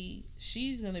Cardi B,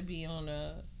 she's going to be on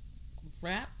a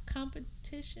rap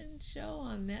competition show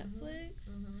on Netflix.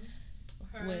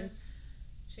 Mm-hmm. Her, With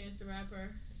Chance the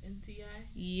Rapper, and T.I.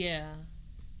 Yeah.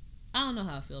 I don't know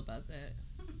how I feel about that.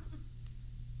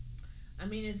 I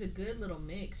mean, it's a good little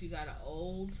mix. You got an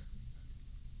old.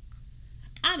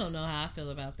 I don't know how I feel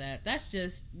about that. That's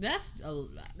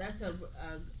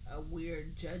a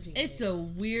weird judging. it's mix. a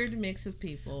weird mix of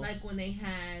people. Like when they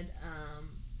had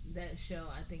that show,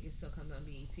 I think it still comes on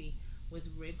BET, with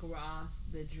Rick Ross,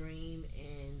 The Dream,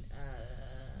 and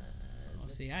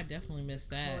See, I definitely missed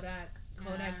that.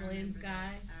 Kodak Lynn's guy,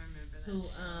 I remember that. who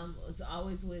was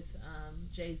always with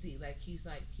Jay-Z.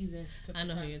 He's in. I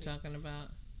know who you're talking about.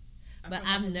 I But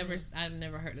forgot I've his never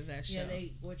name. heard of that show. Yeah,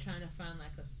 they were trying to find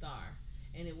like a star,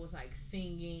 and it was like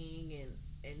singing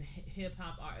and hip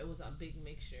hop art. It was a big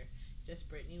mixture. Just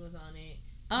Brittany was on it.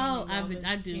 Oh, Tammy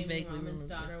I do Tammy vaguely Roman's remember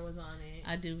daughter this. was on it.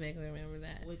 I do vaguely remember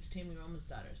that. Which Tammy Roman's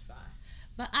daughter is 5.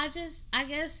 But I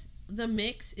guess the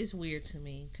mix is weird to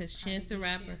me because Chance the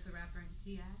Rapper. Chance the Rapper and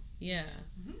T.I. Yeah.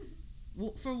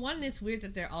 Well, for one, it's weird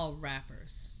that they're all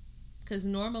rappers because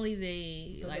normally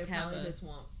they So like they have probably a. just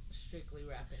want strictly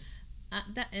rapping.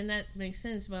 That makes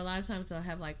sense, but a lot of times they'll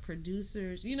have like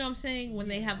producers. You know what I'm saying? When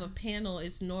they have a panel,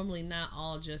 it's normally not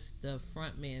all just the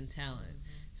front man talent.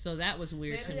 So that was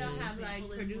weird Maybe to me. they'll have like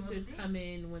producers come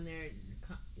in when they're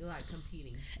like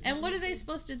competing. And what are they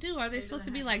supposed to do? Are they supposed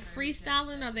to be like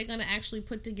freestyling? Are they going to actually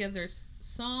put together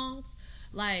songs?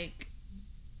 Like,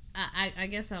 I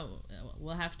guess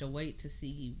we'll have to wait to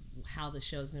see how the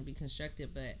show's going to be constructed.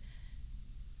 But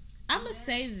I'm going to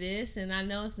say this, and I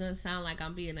know it's going to sound like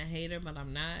I'm being a hater, but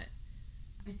I'm not.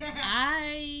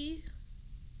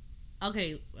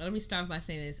 Okay, let me start by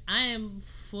saying this. I am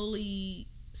fully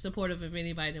supportive of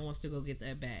anybody that wants to go get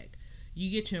that bag.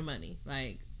 You get your money.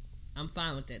 Like, I'm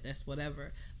fine with that. That's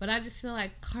whatever. But I just feel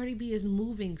like Cardi B is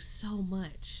moving so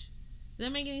much. Does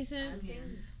that make any sense?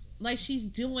 Like, she's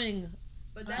doing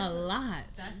a lot.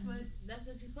 That's what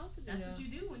you're supposed to do. That's what you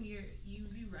do when you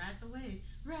ride the wave.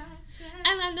 Ride that.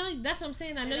 And I know, that's what I'm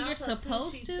saying. I know And you're also,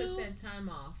 supposed she to. took that time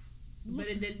off. But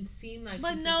it didn't seem like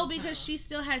But she no, took the because time she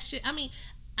still has shit. I mean,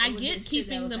 I It was get just shit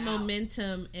that keeping was the out.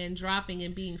 momentum and dropping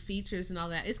and being features and all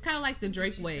that. It's kind of like the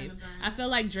Drake she's wave. gonna burn. I feel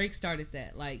like Drake started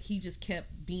that. Like, he just kept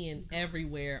being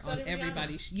everywhere So on did Rihanna.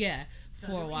 everybody's. So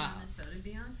for a did while. Rihanna, so did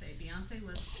Beyonce. Beyonce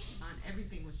was on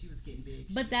everything when she was getting big.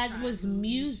 She But that trying was movies,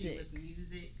 music. She was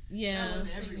music. Yeah. That was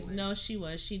singing. everywhere. No, she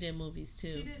was. She did movies too.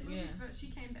 She did movies, but she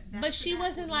came back. But she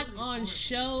wasn't like movies on for it.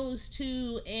 shows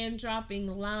too and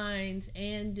dropping lines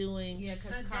and doing. Yeah,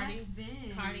 because But Cardi back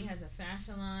then, Cardi has a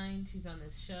fashion line. She's on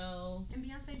this show. and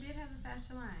Beyonce did have a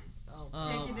fashion line.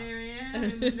 Oh, Shake it, Darian.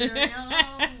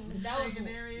 That was- Shake it,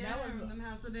 Darian. that was- From them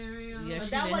House of Darian. Yeah, but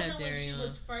she that did wasn't have when she Darian.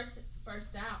 was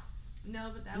first out.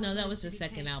 No, but that No, was that when was she the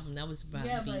second became- album. That was about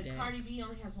Yeah, B but Day. Cardi B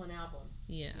only has one album,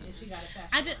 Yeah. and she got a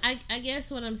fashion line. I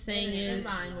guess what I'm saying And is in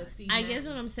line with Steve I guess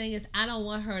Madden. what I'm saying is I don't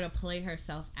want her to play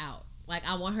herself out. Like,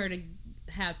 I want her to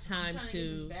have time Trying to get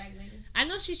this to. bag, nigga. I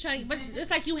know she's trying, but it's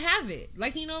like you have it.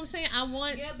 Like, you know what I'm saying? I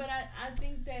want Yeah, but I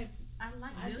think that I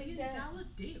like I think $1 million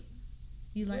deals.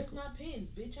 you like. where's my pen,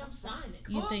 bitch? I'm signing.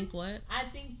 You think what? I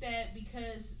think that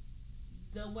because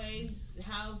the way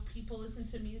how people listen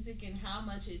to music and how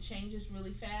much it changes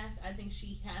really fast, I think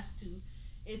she has to.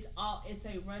 It's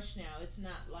a rush now. It's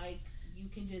not like you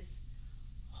can just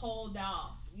hold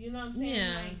off. You know what I'm saying?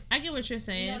 Yeah, Like, I get what you're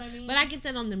saying, you know what I mean? but I get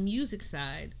that on the music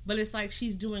side. But it's like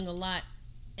she's doing a lot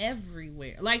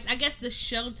everywhere. Like, I guess the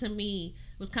show to me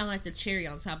was kind of like the cherry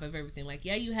on top of everything. Like,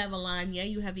 yeah, you have a line, yeah,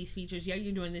 you have these features, yeah,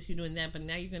 you're doing this, you're doing that, but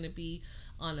now you're going to be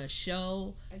on a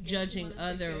show judging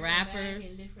other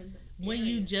rappers when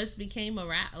you just became a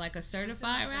like a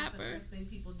certified rapper. The first thing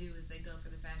people do is they go for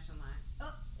the fashion line.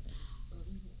 Oh.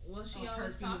 Well, she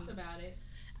always talked about it.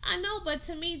 I know, but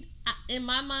to me, in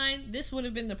my mind, this would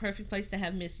have been the perfect place to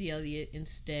have Missy Elliott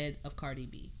instead of Cardi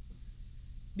B.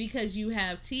 Because you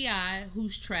have T.I.,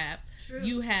 who's trap. True.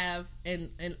 You have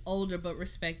an older but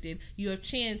respected. You have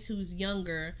Chance, who's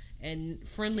younger and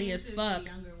friendly Chance as fuck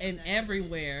and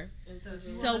everywhere.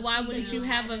 So why wouldn't you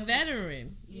have a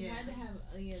veteran? You had to have.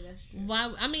 Yeah, that's true.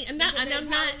 Why? I mean, and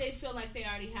they feel like they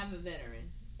already have a veteran.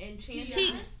 And Chance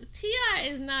T.I.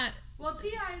 is not. Well,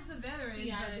 T.I. is a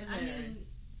veteran. I mean,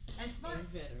 as far as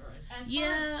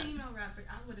female rappers,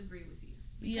 I would agree with you.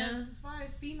 Because as far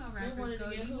as female rappers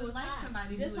go, you would like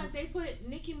somebody just like they put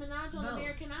Nicki Minaj on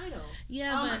American Idol.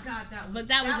 Yeah, oh my God,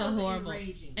 that was horrible,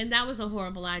 enraging. And that was a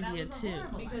horrible idea too.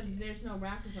 Because there's no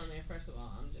rappers on there. First of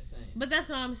all, I'm just saying. But that's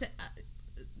what I'm saying.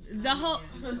 The whole,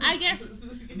 I guess,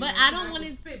 but I don't want to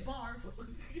spit bars.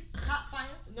 Hot fire.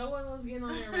 No one was getting on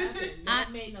there rapping. That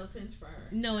made no sense for her.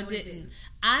 No, it didn't.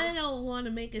 I don't want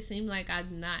to make it seem like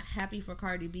I'm not happy for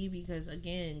Cardi B because,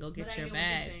 again, go get your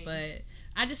bag. But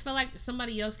I just felt like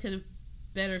somebody else could have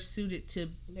better suited to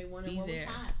be there.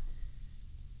 Hot.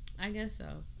 I guess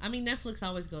so. I mean, Netflix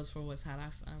always goes for what's hot.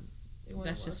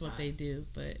 That's just what they do.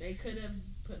 But they could have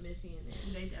put Missy in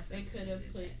there. They could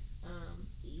have put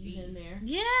Eve in there.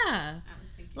 Yeah.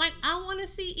 Like, I want to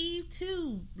see Eve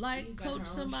too. Like, coach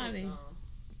somebody.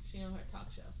 She on her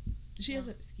talk show. She has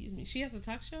a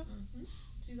talk show? Mm-hmm.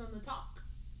 She's on the talk.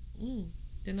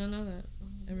 Did not know that.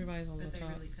 Mm-hmm. Everybody's on the talk. They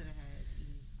really could have had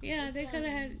Eve. Yeah, they could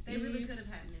have had They really could have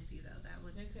had Missy, though.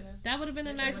 That would have been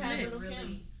a nice mix.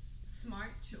 Really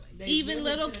smart choice. Even really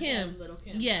Little Kim.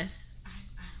 Yes. I don't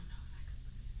know if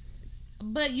I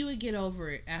could. But you would get over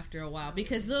it after a while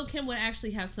because Lil' Kim would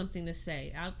actually have something to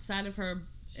say outside of her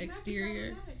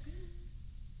exterior.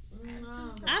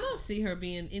 I don't see her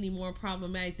being any more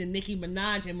problematic than Nicki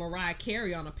Minaj and Mariah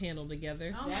Carey on a panel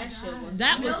together. Oh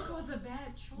that Milk was a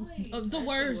bad choice. The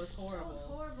worst. That was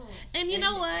horrible. And you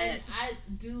know what? And I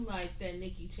do like that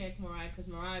Nicki checked Mariah because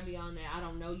Mariah be on there. I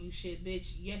don't know you shit,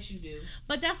 bitch. Yes, you do.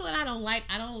 But that's what I don't like.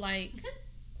 I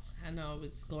know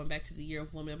it's going back to the Year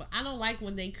of Women, but I don't like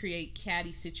when they create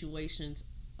catty situations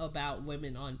about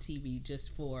women on TV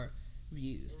just for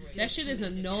views. Right. That shit is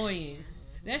annoying.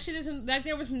 That shit isn't like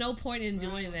there was no point in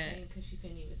doing that because she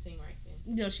couldn't even sing right then.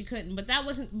 No, she couldn't. But that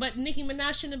wasn't. But Nicki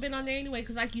Minaj shouldn't have been on there anyway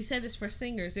because, like you said, it's for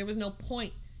singers. There was no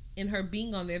point in her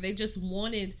being on there. They just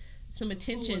wanted some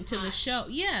attention to the show.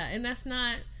 Yeah, and that's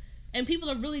not. And people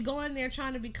are really going there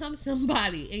trying to become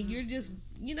somebody, and you're just,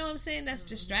 you know what I'm saying? That's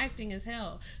distracting as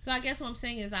hell. So I guess what I'm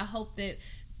saying is I hope that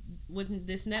with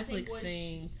this Netflix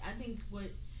thing, I think what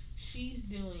she's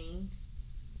doing,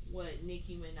 what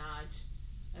Nicki Minaj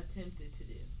attempted to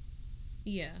do.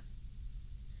 Yeah.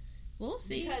 We'll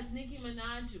see. Because Nicki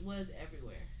Minaj was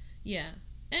everywhere. Yeah.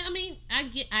 And I mean, I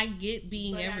get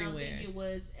being but everywhere. I don't think it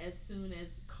was as soon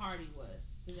as Cardi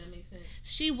was. Does that make sense?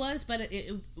 She was, but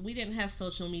we didn't have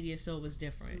social media, so it was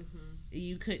different. Mm-hmm.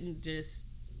 You couldn't just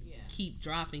keep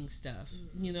dropping stuff.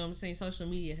 Mm-hmm. You know what I'm saying? Social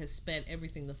media has sped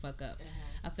everything the fuck up.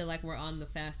 I feel like we're on the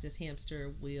fastest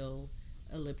hamster wheel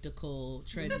elliptical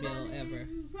treadmill ever.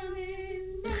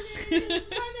 Running.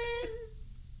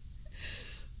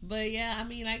 But yeah, I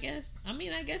mean, I guess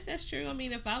that's true. I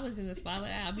mean, if I was in the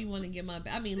spotlight, I'd be wanting to get my.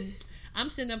 I mean, I'm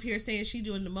sitting up here saying she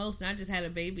doing the most, and I just had a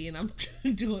baby, and I'm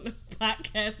doing a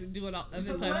podcast and doing all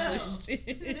other types of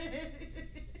shit.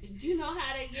 You know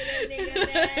how to get a nigga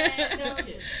mad, don't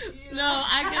you? No,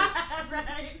 I got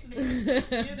right.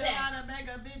 You know how to make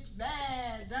a bitch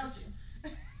mad, don't you?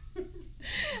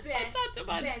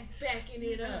 Backing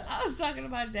it up. I was talking to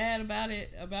my dad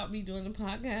about me doing the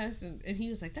podcast, and he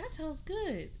was like, "That sounds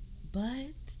good,"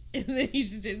 but and then he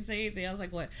just didn't say anything. I was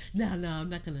like, "What? No, I'm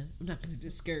not gonna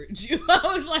discourage you."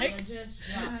 I was like, you did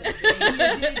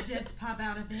just pop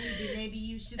out a baby. Maybe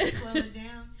you should slow it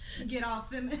down. Get all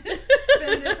feminist.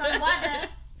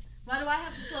 Why do I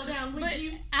have to slow down with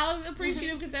you? I was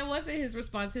appreciative because that wasn't his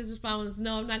response. His response was,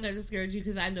 "No, I'm not going to discourage you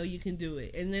because I know you can do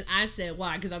it." And then I said,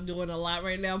 "Why? Because I'm doing a lot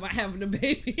right now by having a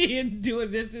baby and doing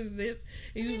this.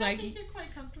 He was like, I think you're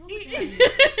quite comfortable.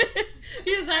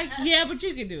 He was like, "Yeah, but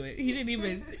you can do it." He didn't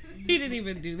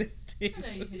even do that. I know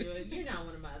you can do it. You're not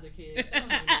one of my other kids. I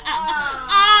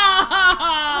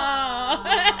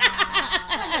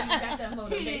know you got that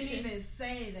motivation. He didn't even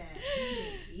say that.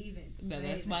 No,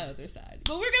 that's my other side.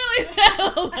 But we're gonna leave that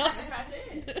alone. That's what I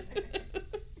said.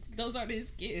 Those aren't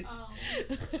his kids.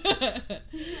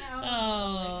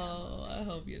 Oh. I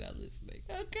hope you're not listening.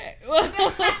 Okay.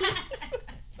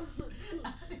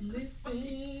 Listen.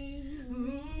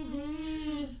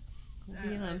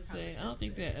 Beyonce. I don't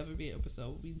think there'll ever be an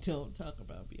episode we don't talk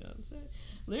about Beyonce.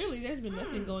 Literally, there's been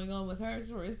nothing going on with her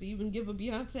for us to even give a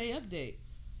Beyonce update.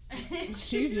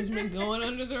 She's just been going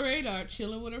under the radar,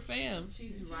 chilling with her fam.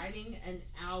 She's writing an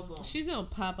album. She's gonna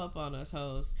pop up on us,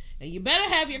 hoes. And you better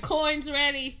have your coins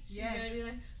ready. Yes. She's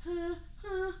gonna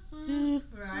be like,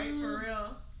 right, for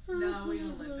real. No, we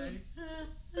don't let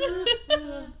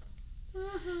that.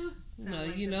 No,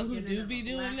 like you know who do be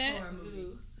doing that?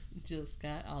 Jill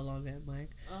Scott, all on that mic.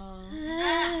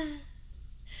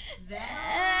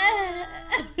 That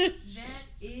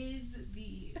is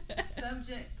the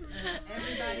subject of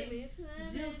everybody.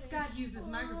 Jill Scott uses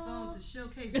microphone to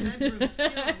showcase bedroom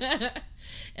skills.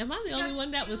 Am I the only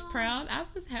one that was proud? I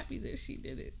was happy that she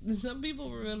did it. Some people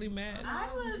were really mad. I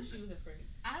was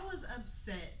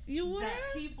upset. You were?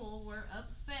 That people were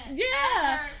upset.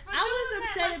 Yeah, I was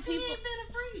upset at people. She ain't been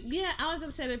a freak. Yeah, I was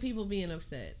upset at people being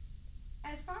upset.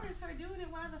 As far as her doing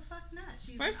it, why the fuck not?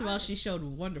 She's First of all, she showed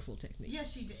wonderful technique.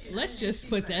 Yes, she did. Let's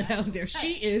just put that out there.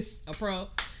 She is a pro,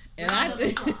 and I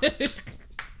think.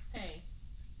 Hey,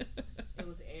 it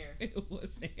was air. It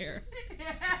was air.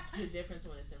 There's a difference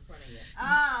when it's in front of you.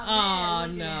 Oh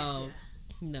man,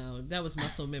 no, that was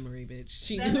muscle memory, bitch.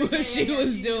 She knew what she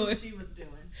was doing.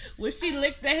 When she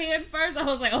licked the hand first, I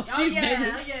was like, she's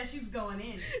yeah, she's going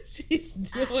in. She's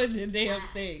doing the damn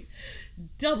thing.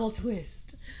 Double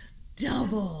twist.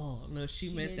 Double. No, she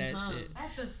meant that shit.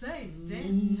 At the same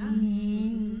damn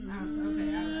time.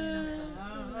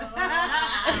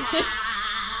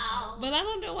 But I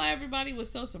don't know why everybody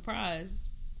was so surprised.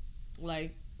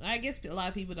 Like, I guess a lot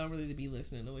of people don't really be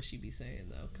listening to what she be saying,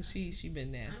 though. Because she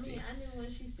been nasty. I mean, I knew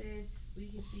when she said we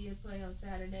can see it play on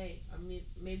Saturday. Or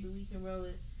maybe we can roll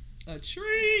it. A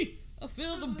tree. I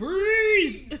feel the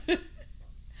breeze.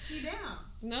 She down.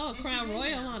 No, Crown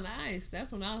Royal on Ice.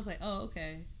 That's when I was like, oh,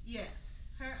 okay. Yeah.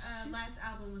 Her last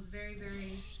album was very,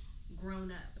 very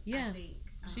grown up. Yeah. I think.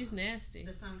 She's nasty.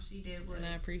 The song she did was and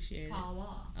I appreciate Paul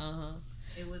Wall.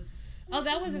 It was. Oh,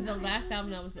 that wasn't the last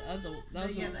album. That was the other one. That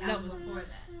was the album before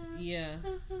that. Yeah.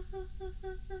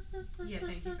 Yeah,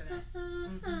 thank you for that.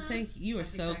 Mm-hmm. Thank you. You are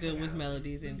so good with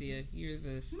melodies, India. You're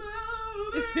this. No,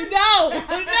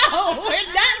 we're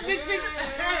not mixing.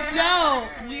 No,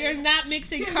 we are not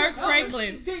mixing Kirk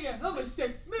Franklin.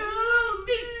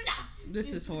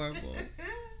 This is horrible.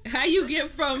 How you get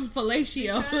from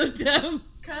fellatio to?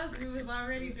 Because we was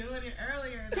already doing it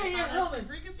earlier.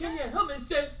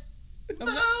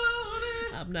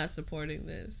 I'm not supporting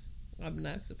this.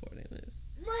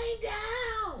 Rain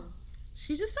down.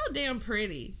 She's just so damn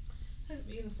pretty. That's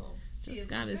beautiful.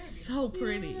 Scott is so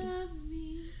pretty.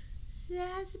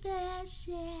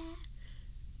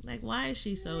 Like, why is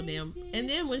she so damn? And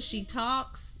then when she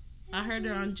talks, I heard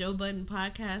her on Joe Budden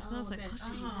podcast, and I was like,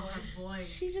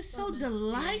 she's just so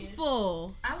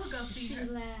delightful. I would go see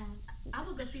her. I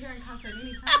would go see her in concert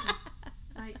anytime.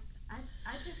 Like,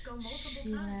 I just go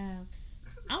multiple times.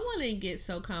 I want to get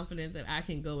so confident that I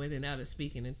can go in and out of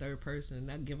speaking in third person and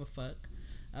not give a fuck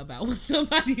about what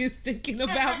somebody is thinking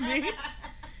about me.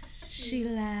 She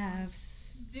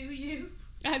laughs. Do you?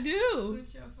 I do.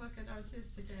 With your fucking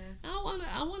artistic ass.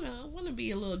 I wanna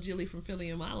be a little Jilly from Philly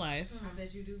in my life. I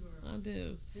bet you do, girl. I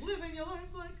do. Living your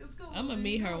life like it's going. I'm gonna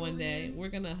meet her one day. We're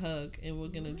gonna hug and we're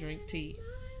gonna drink tea.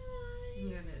 I'm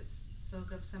gonna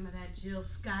soak up some of that Jill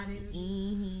Scott energy.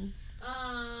 Mm-hmm.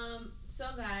 So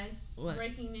guys, what?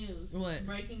 Breaking news. What?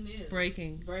 Breaking news.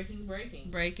 Breaking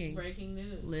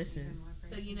news. Listen.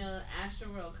 So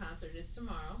Astroworld concert is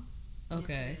tomorrow.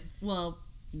 Okay. Well,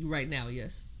 right now,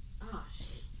 yes. Oh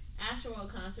shit. Astroworld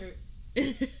concert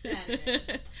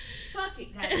Saturday. Fuck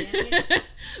it, goddammit.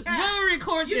 We'll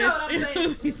record this. You know what I'm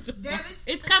saying? Damn it.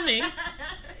 It's coming.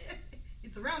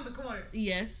 It's around the corner.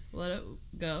 Yes.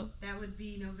 Go. That would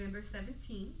be November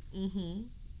 17th. Mm-hmm.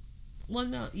 Well,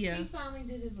 no, yeah. He finally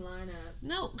did his lineup.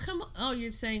 No, come on. Oh,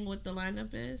 you're saying what the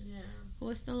lineup is? Yeah.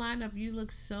 What's the lineup? You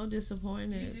look so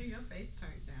disappointed. You do. Your face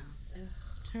turned down.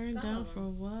 Turned down for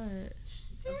what?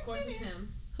 Of course it's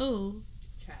him. Who?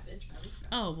 Travis.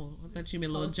 Oh, well, I thought you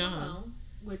meant Lil Jon. Malone,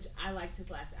 which I liked his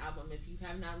last album. If you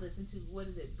have not listened to, what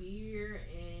is it? Beer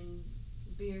and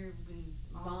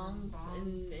bongs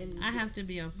and I have to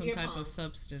be on some type of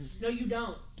substance. No, you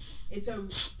don't.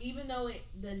 Even though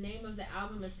the name of the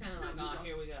album is kind of like, oh,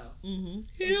 here we go. Mm-hmm.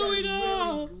 Here we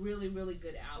go. Really, really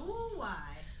good album. Ooh,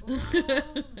 why?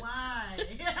 Why?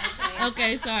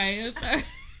 Okay, sorry. And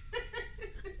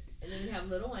then you have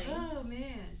Lil Wayne. Oh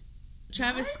man.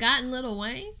 Travis Scott and Lil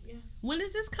Wayne? Yeah. When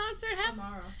is this concert happening?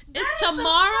 Tomorrow. It's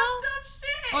tomorrow.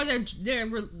 Or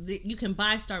you can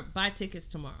buy tickets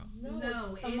tomorrow. No,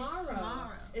 it's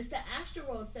tomorrow. It's the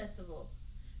Astroworld Festival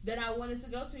that I wanted to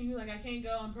go to. And you were like, I can't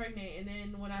go, I'm pregnant. And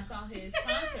then when I saw his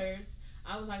concerts,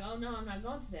 I was like, oh no, I'm not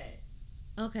going to that.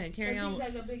 Okay, carry on. He's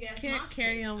like a big ass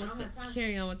carry on with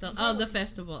the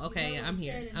festival. Okay, yeah, I'm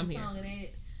here.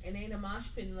 It ain't a mosh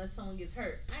pit unless someone gets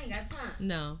hurt. I ain't got time.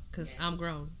 No, because I'm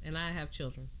grown and I have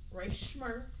children. Ray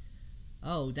Schmurder.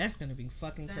 Oh, that's gonna be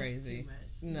fucking crazy.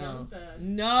 No,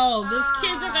 no, those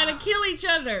kids are gonna kill each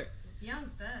other. Young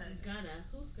Thug.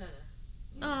 Who's Gunna?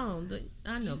 Oh,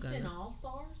 I know Houston Gunna. All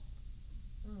Stars.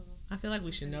 I feel like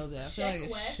we should know that. I feel like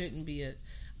it West. shouldn't be it.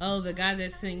 Oh, the guy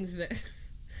that sings that.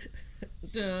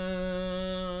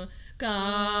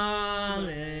 Calling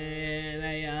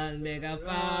a young nigga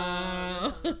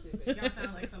phone. Y'all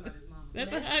sound like somebody's mama.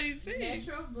 That's how you sing.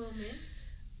 Metro Boomin.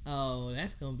 Oh,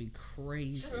 that's gonna be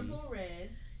crazy. Triple Red.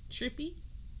 Trippy?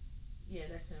 Yeah,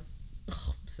 that's him.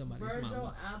 Oh, somebody's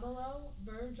mama.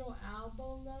 Virgil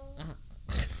Abloh. Uh-huh.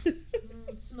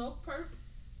 Smoke Perp.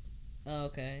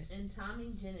 Okay. And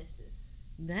Tommy Genesis.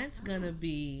 That's gonna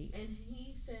be. And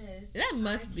he says, that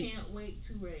must be. I can't wait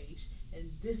to rage,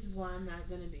 and this is why I'm not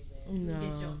gonna be there. No.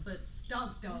 Get your foot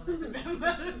stomped on.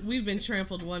 We've been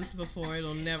trampled once before.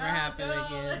 It'll never happen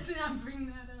again. Let's not bring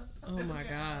that up. Oh my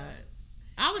god.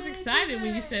 I was excited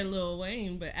when you said Lil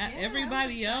Wayne, but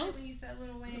everybody else. When you said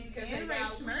Lil Wayne, and we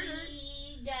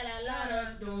got a lot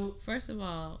of dope. First of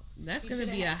all, that's gonna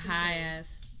be a high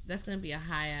ass. That's gonna be a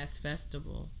high ass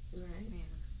festival.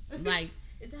 Right. Like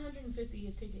it's $150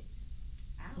 a ticket.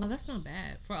 Well, that's not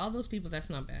bad for all those people. That's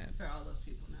not bad for all those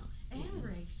people. No. And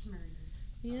Ray Schmurder.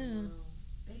 Yeah.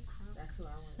 That's what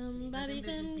I want. Somebody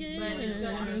can get it.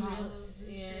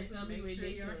 It's gonna be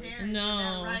ridiculous.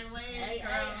 No. Hey.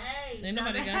 Ain't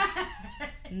nobody got.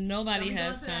 Nobody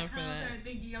has time for that.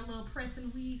 Thinking your little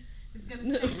pressing weed is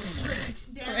gonna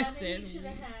stretch down. Pressing. Should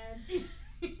have had.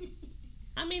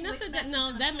 I mean, that's a good.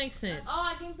 No, that makes sense.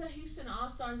 Oh, I think the Houston All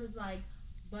Stars is like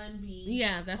Bun B.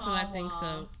 Yeah, that's Paul what I think.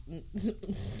 Wall, So.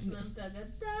 Slim Thug, a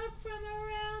thug from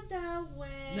around the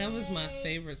way. That was my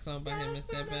favorite song by him. Is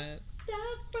that bad?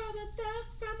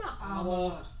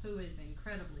 Who is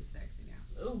incredibly sexy now.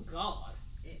 Oh God.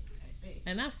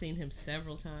 And I've seen him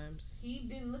several times. He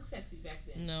didn't look sexy back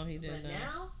then. No, he didn't.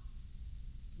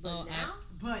 But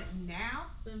now,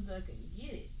 Slim Thug can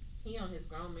get it. He on his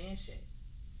grown man shit.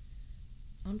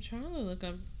 I'm trying to look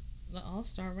up the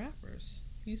All-Star rappers.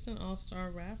 Houston All-Star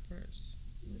rappers.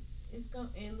 It's going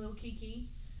and Lil Kiki.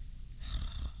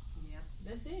 Yep.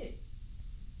 That's it.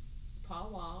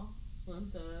 Paul Wall,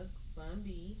 Slim Thug, Bun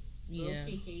B, Lil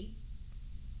Kiki.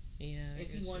 Yeah.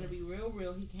 If you want to be real,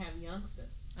 he can have Youngster.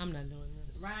 I'm not doing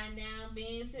this. Riding down,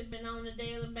 being sipping on a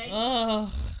daily basis.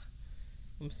 Oh,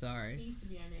 I'm sorry. He used to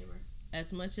be our neighbor.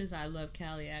 As much as I love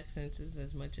Cali accents, is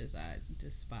as much as I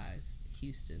despise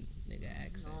Houston nigga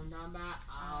accents. No, I'm not about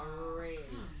already.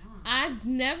 I've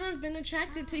never been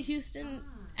attracted to Houston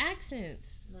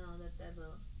accents. No, that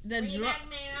little. The draw.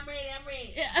 I'm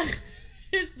ready. Yeah.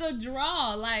 It's the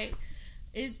draw. Like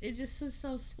it just is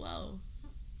so slow,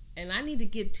 and I need to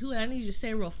get to it. I need you to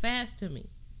say real fast to me,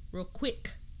 real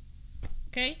quick.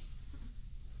 Okay.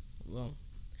 Well.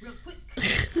 Real quick.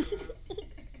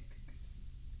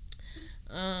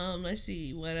 Let's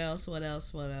see. What else?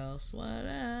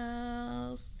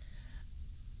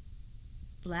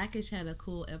 Blackish had a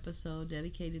cool episode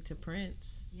dedicated to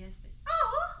Prince. Yes, they.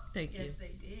 Thank you. Yes, they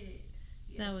did.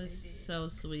 Yes, that was so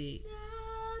sweet.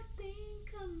 Nothing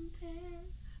compared.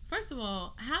 First of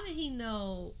all, how did he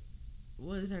know?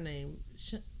 What is her name?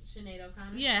 Sinead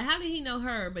O'Connor. Yeah, how did he know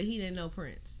her, but he didn't know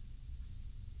Prince?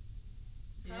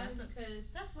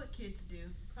 Because that's what kids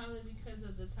do. Probably because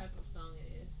of the type of song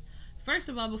it is. First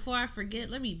of all, before I forget,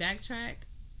 let me backtrack.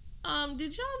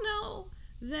 Did y'all know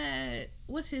that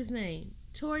what's his name?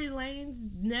 Tory Lanez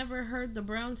never heard the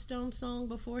Brownstone song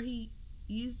before he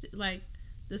used it, like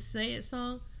the Say It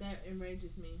song? That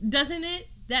enrages me. Doesn't it?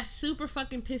 That super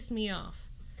fucking pissed me off.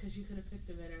 Because you could have picked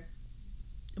a better.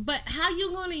 But how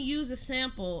you gonna use a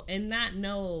sample and not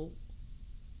know?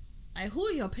 Like, who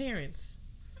are your parents?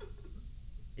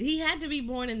 He had to be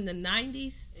born in the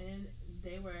 90s. And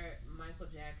they were Michael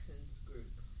Jackson's group.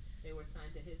 They were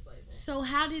signed to his label. So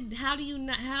how have you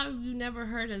never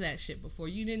heard of that shit before?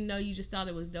 You didn't know, you just thought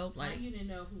it was dope? Like, you didn't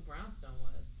know who Brownstone was.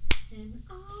 And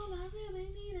all I really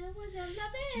needed was your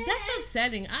loving. That's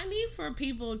upsetting. I need for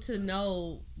people to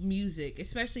know music,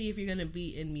 especially if you're gonna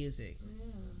be in music.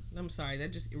 Yeah. I'm sorry,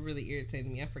 that just really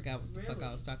irritated me. I forgot what the fuck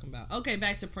I was talking about. Okay,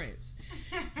 back to Prince.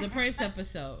 The Prince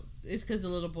episode. It's because the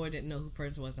little boy didn't know who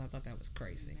Prince was, and I thought that was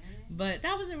crazy. But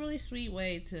that was a really sweet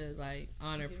way to like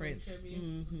honor Prince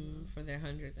for their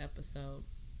 100th episode.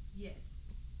 Yes.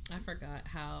 I forgot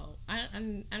how. I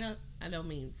don't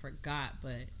mean forgot,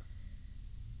 but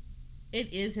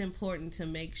it is important to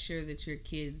make sure that your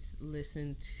kids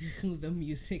listen to the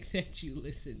music that you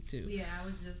listen to. Yeah, I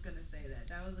was just gonna say that.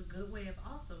 That was a good way of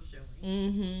also showing.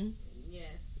 Mm-hmm.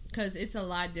 Yes. Because it's a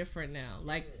lot different now.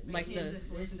 Like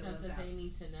the stuff that they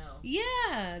need to know.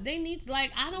 Yeah, they need to,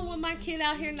 like, I don't want my kid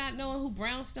out here not knowing who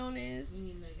Brownstone is. You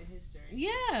need to know your history.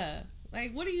 Yeah.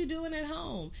 Like, what are you doing at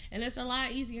home? And it's a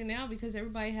lot easier now because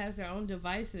everybody has their own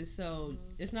devices. So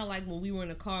it's not like when we were in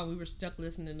the car and we were stuck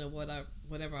listening to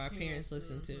whatever our parents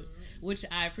listened to, which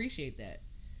I appreciate that.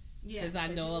 Yeah, because I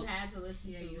know you had to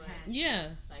listen to it.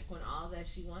 Yeah, like when All That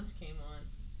She Wants came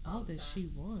on. All That She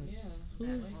Wants. Yeah,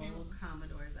 that was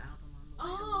Commodore's album on the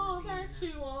All That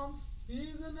She Wants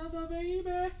is another baby.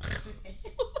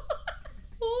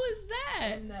 Who is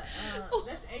that? And,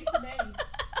 that's Ace of Base.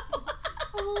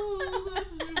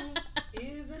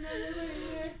 Is another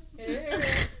baby.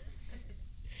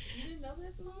 You didn't know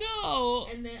that song? No.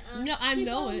 And then no, I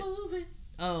know it. Moving.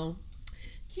 Oh.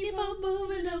 Keep on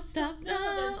moving, don't stop. No.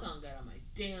 That song got on my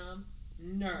damn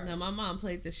nerves. No, my mom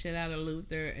played the shit out of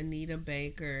Luther, Anita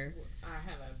Baker. I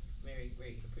have a very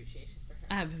great appreciation for her.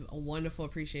 I have a wonderful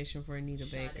appreciation for Anita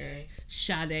Baker.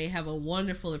 Sade, have a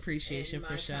wonderful appreciation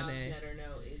for Sade. Let her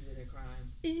know, is it a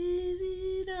crime? Is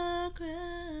it a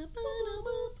crime?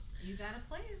 You gotta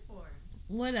play it for her.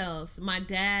 What else? My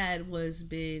dad was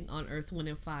big on Earth, Wind,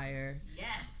 and Fire.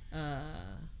 Yes.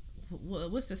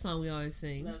 What's the song we always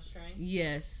sing? Love Strength.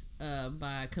 Yes,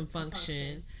 by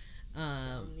Confunction.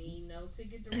 Don't need no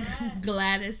ticket to ride.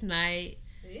 Gladys Knight.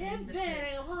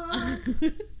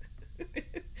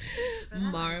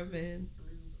 Marvin.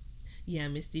 Yeah,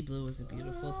 Misty Blue was a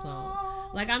beautiful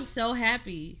song. Like, I'm so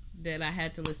happy that I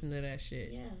had to listen to that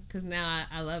shit. Yeah. Because now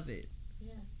I love it.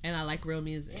 Yeah. And I like real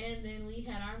music. And then we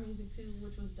had our music too,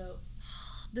 which was dope.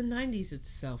 The 90s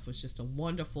itself was just a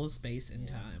wonderful space and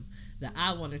time that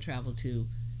I want to travel to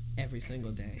every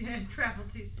single day. Travel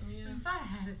to. Yeah. If I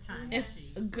had a time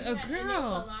machine. A girl. And there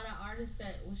was a lot of artists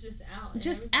that was just out.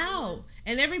 Just out.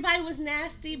 And everybody was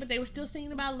nasty, but they were still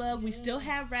singing about love. Yeah. We still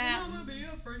have rap. I'm gonna be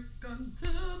a freak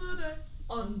until the day.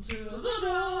 Until the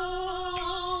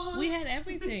dawn. We had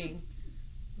everything.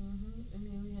 And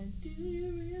then we had, do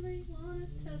you really want to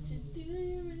touch it? Do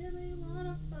you really want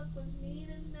to fuck with me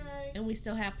tonight? And we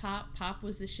still have pop. Pop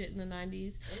was the shit in the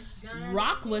 90s.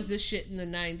 Rock was the shit in the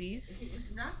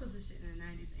 90s. Rock was the shit in the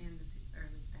 90s and the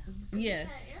early 2000s.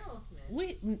 Yes.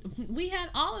 We had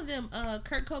all of them.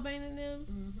 Kurt Cobain and them.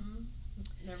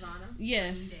 Mm-hmm. Nirvana.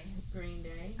 Yes. Green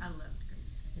Day. I loved Green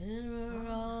Day. And we're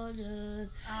all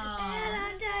just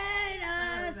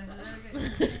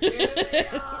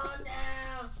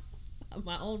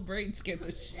my own brain scared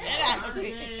the shit out of me.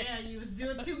 Yeah, you was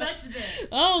doing too much of that.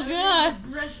 Oh God.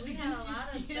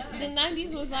 The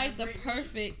 90s was like the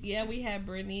perfect. Yeah, we had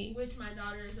Britney, which my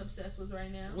daughter is obsessed with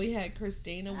right now. We had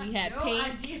Christina. We had no Pink.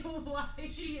 Idea why.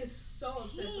 She is so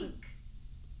obsessed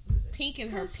with Pink in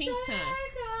her pink time.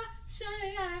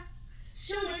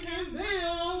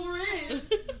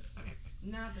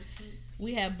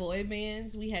 We had boy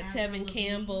bands. We had Tevin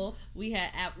Campbell. We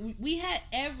had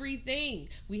everything.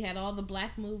 We had all the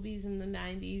black movies in the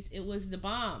 90s. It was the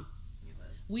bomb.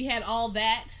 We had all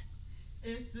that.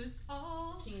 Is this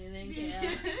all? Keenan and Kel.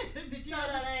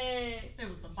 It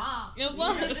was the bomb. It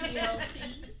was.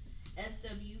 TLC,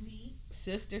 SWV,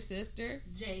 Sister,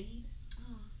 Jade.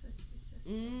 Oh, Sister.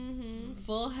 Mm-hmm.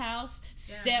 Full House,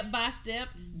 Step by Step,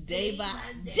 Day by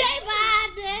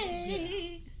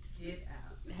Day. Get out.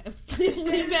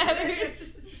 Family Matters,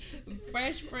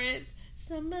 Fresh Prince,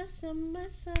 Summertime,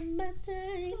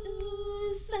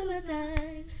 ooh,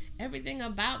 summertime. Everything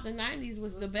about the 90s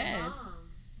was the best.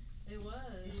 It was.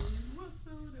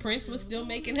 Prince was still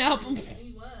making albums.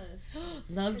 He was.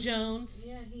 Love Jones.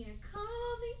 Yeah, he had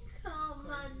Call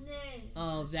My Name.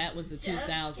 Oh, that was the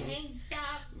 2000s. Can't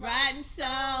stop writing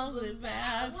songs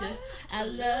about you. I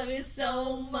love it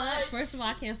so much. First of all,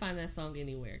 I can't find that song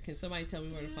anywhere. Can somebody tell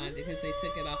me where to find it? Because they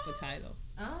took it off the title.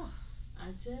 Oh.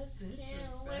 I just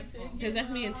can't wait to because that's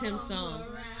me and Tim's song.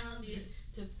 Around you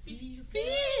to feel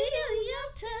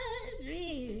your touch.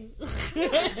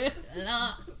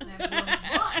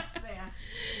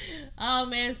 Oh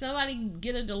man, somebody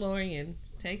get a DeLorean.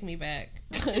 Take me back.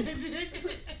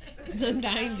 The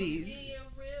 90s.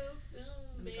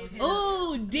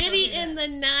 Oh, Diddy in the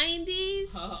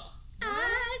 90s.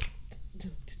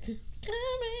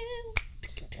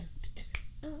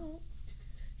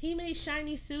 He made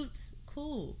shiny suits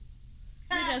cool.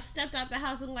 He just stepped out the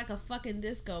house looking like a fucking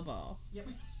disco ball. Yep.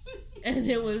 And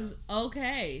it was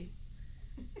okay.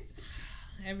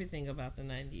 Everything about the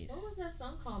 90s. What was that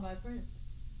song called by Prince?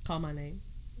 Call My Name.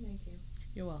 Thank you.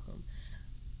 You're welcome.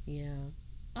 Yeah.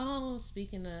 Oh,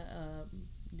 speaking of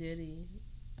Diddy,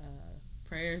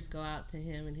 prayers go out to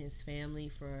him and his family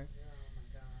for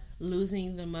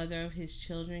losing the mother of his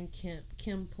children,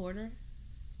 Kim Porter.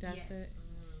 That's it.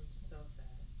 So sad.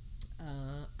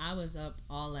 I was up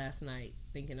all last night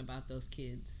thinking about those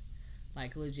kids,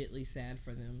 like legitly sad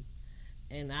for them,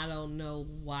 and I don't know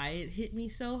why it hit me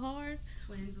so hard.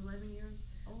 Twins, 11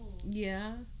 years old.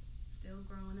 Yeah. Still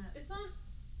growing up. It's on.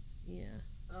 Yeah.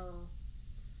 Oh,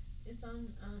 it's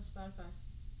on Spotify.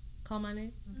 Call My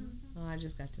Name. Mm-hmm. Oh, I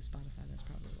just got to Spotify. That's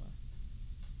probably why.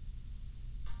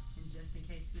 And just in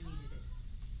case you needed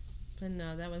it. But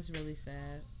no, that was really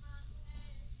sad.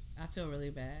 I feel really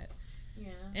bad.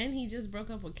 Yeah. And he just broke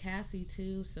up with Cassie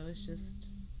too, so it's just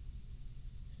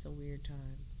it's a weird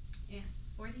time. Yeah,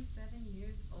 47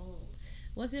 years old.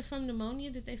 Was it from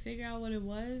pneumonia? Did they figure out what it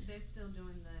was? They're still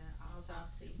doing the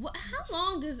autopsy. Well, how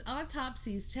long does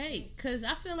autopsies take? Because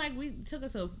I feel like we took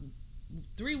us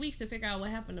 3 weeks to figure out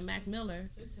what happened to Mac Miller.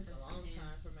 It took a long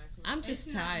time for Mac Miller. I'm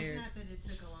just tired. It's not that it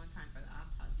took a long time for the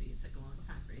autopsy. It took a long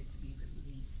time for it to be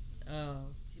released to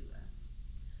us.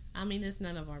 I mean, it's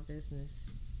none of our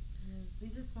business. We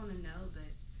just want to know, but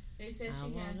they said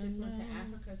she had just went to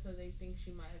Africa, so they think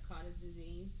she might have caught a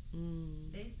disease.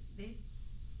 They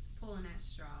pulling at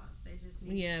straws. They just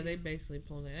need they basically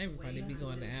pulling it. Everybody be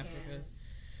going to Africa.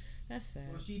 That's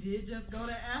sad. Well, she did just go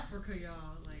to Africa,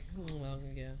 y'all. Like, well,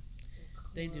 yeah,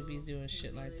 they do be doing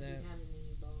shit like that.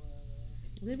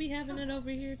 They be having it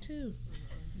over here too.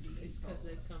 It's because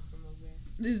they come from over there.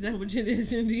 Is that what it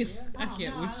is, Indian? Yeah. I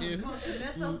can't with you. Like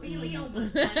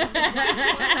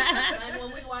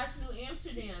when we watched New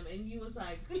Amsterdam, and you was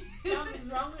like, something's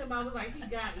wrong with him. I was like, he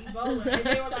got Ebola, and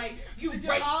they were like, you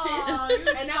racist,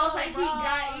 and I was like, he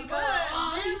got Ebola.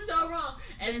 Oh, he's so wrong.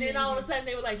 And then all of a sudden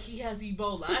they were like, he has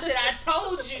Ebola. I said, I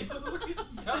told you.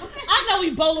 I know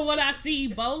Ebola when I see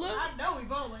Ebola. I know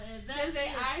Ebola, and because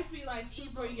their eyes be like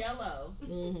super yellow.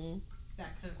 Mm-hmm.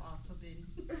 That could have also been.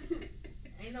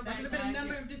 That could have been a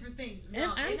number of different things.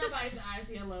 No, ain't nobody's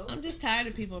eyes yellow. I'm just tired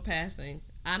of people passing.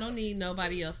 I don't need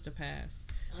nobody else to pass.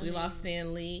 We lost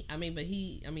Stan Lee. But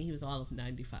he was all of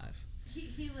 95.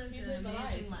 He lived an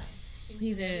amazing life.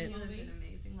 He did. He lived an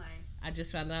amazing life. I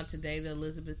just found out today that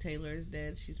Elizabeth Taylor is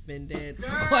dead. She's been dead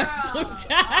for quite some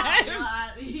time.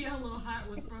 Your little heart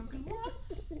was broken.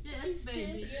 What? Yes,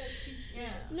 baby.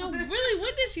 No, really,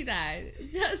 when did she die?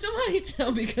 Somebody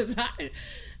tell me, because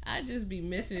I just be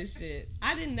missing shit.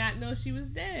 I did not know she was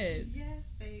dead.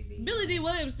 Yes, baby. Billy D.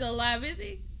 Williams still alive, is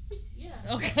he? Yeah.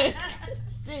 Okay.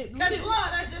 Because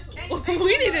what? I just can't.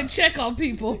 We need to check on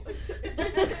people.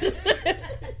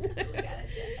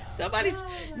 Somebody.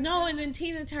 No, and then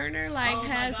Tina Turner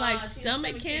has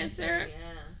stomach cancer.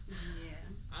 Yeah.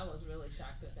 I was really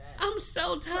shocked at that. I'm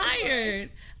so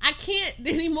tired. I can't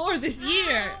anymore this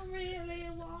year. I really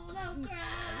wanna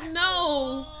cry.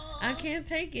 No, I can't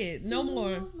take it. No more.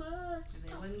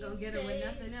 They wasn't gonna get her with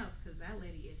nothing else because that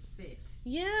lady is fit.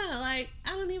 Yeah, I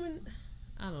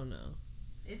don't know.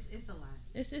 It's a lot.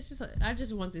 It's just I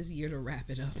just want this year to wrap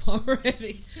it up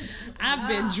already. I've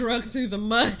been drug through the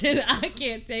mud and I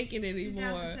can't take it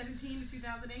anymore. 2017 to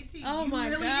 2018. Oh my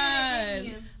really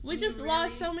God! We just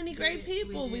lost so many great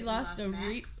people. We lost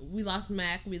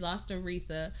Mac. We lost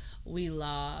Aretha. We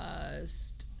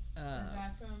lost the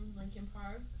guy from Linkin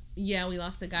Park. Yeah, we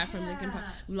lost the guy from Linkin Park.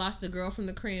 We lost the girl from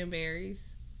the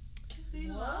Cranberries. We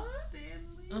lost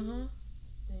Stanley.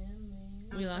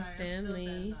 Stanley. We lost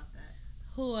Stanley.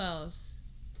 Who else?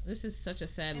 This is such a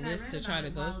sad list to try to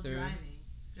go through.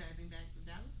 Driving back from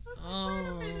Dallas. I was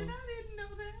like, wait a minute, I didn't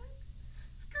know that.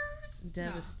 Skirt.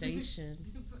 Devastation.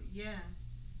 No. Yeah.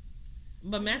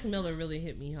 But Mac Miller really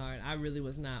hit me hard. I really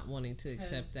was not wanting to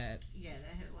accept that. Yeah,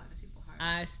 that hit a lot of people hard.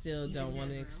 I still don't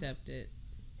want to accept it.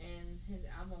 And his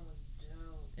album was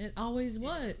dope. It always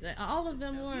was. All of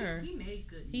them were. He made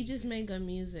good music. He just made good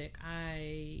music.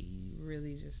 I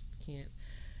really just can't.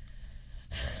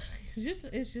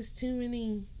 It's just too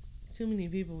many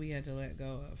people we had to let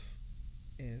go of,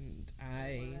 and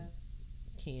I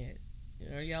can't.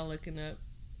 Are y'all looking up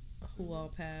who all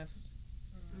passed?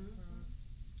 I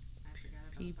forgot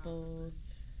about People.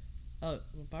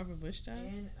 Barbara Bush died.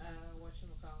 And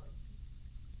whatchamacallit,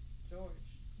 George.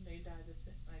 They died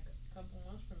like a couple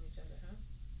months from each other, huh?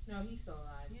 No, he's still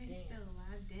alive. Yeah, he's still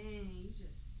alive. Dang, you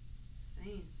just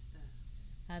saying stuff.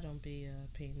 I don't be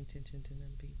paying attention to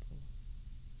them people.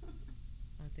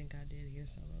 I think I did hear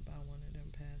something about one of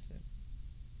them passing.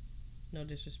 No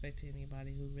disrespect to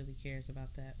anybody who really cares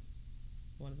about that.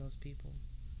 One of those people.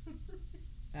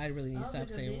 I really need to stop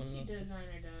saying one of those. Designer,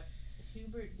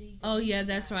 Hubert D. Oh yeah,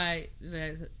 that's right.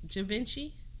 Da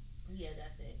Vinci. Yeah,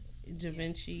 that's it. Da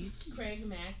Vinci. Craig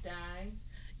Mack died.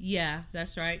 Yeah,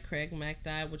 that's right. Craig Mack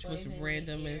died, which was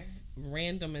random as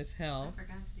hell. I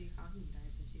forgot Steve Hawking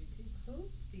died this year too. Who?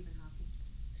 Stephen Hawking.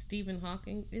 Stephen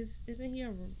Hawking isn't he a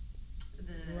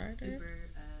the writer? Super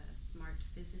smart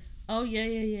physicist. Oh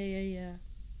yeah.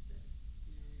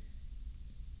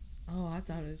 Oh, I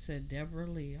thought it said Deborah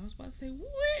Lee. I was about to say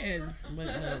when, but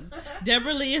no.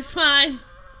 Deborah Lee is fine.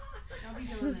 I'll be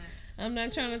doing that. I'm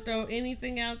not trying to throw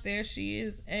anything out there. She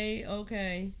is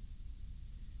A-okay.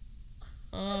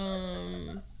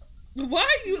 Why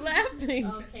are you laughing?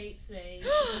 Oh, Kate Spade.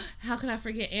 How could I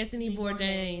forget Anthony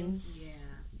Bourdain? Yeah.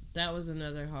 That was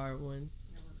another hard one.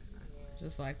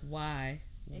 Just like, why?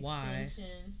 Why?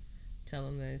 Tell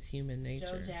him that it's human nature.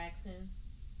 Joe Jackson.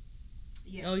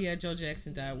 Yeah. Oh, yeah, Joe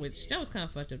Jackson died, which that was kind of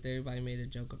fucked up that everybody made a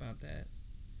joke about that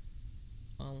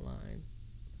online.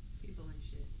 People and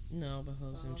shit. No, but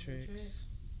hoes and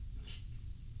tricks.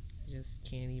 Just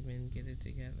can't even get it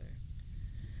together.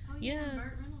 Oh, yeah.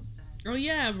 Burt Reynolds died. Oh,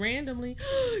 yeah, randomly.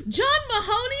 John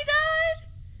Mahoney died?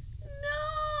 No!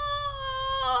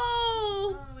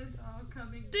 Oh, it's all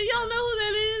coming. Do y'all know who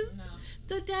that is? No.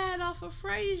 The dad off of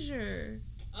Frasier.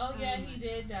 Oh, yeah, he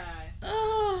did die.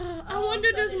 Oh, I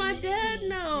wonder, does my dad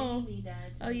know? Mini-Me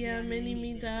died too. Oh, yeah,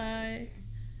 Mini-Me did died.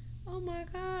 Oh, my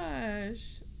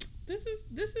gosh. This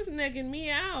is negging me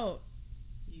out.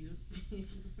 You.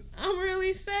 I'm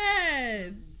really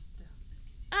sad.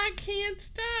 I can't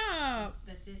stop.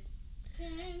 That's it.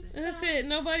 That's it.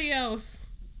 Nobody else.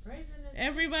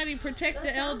 Everybody protect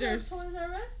the elders. Toys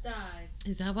R Us died.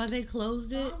 Is that why they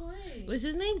closed it? Probably. Was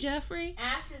his name Jeffrey?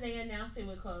 After they announced they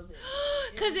would close it.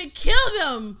 Because it killed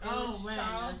him. Oh, man.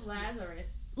 Charles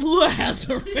Lazarus.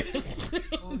 Lazarus.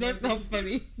 That's not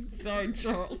funny. Sorry,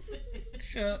 Charles.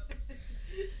 Chuck.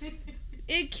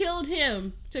 It killed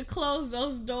him to close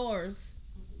those doors.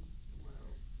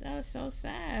 That was so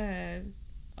sad.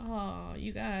 Oh,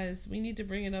 you guys, we need to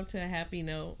bring it up to a happy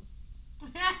note.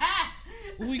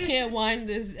 We can't wind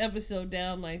this episode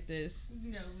down like this.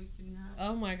 No, we cannot.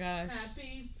 Oh my gosh.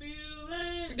 Happy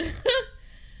feeling.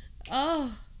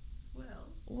 Oh.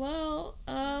 Well.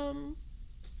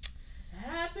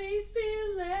 Happy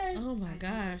feelings. Oh my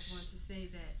gosh. I just want to say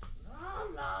that.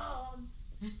 Oh, no.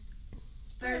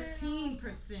 13%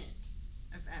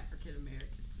 of African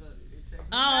Americans voted in Texas.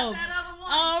 Oh,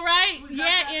 all right.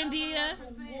 Yeah, India.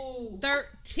 13.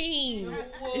 13.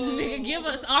 Nigga, give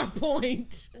us our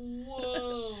point.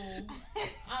 Whoa.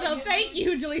 So thank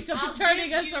you, Jaleesa, for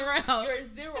turning us around. You're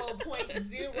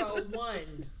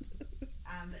 0.01.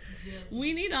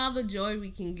 We need all the joy we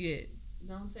can get.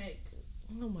 Don't take.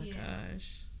 Oh my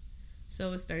gosh.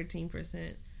 So it's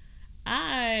 13%.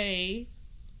 I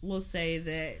will say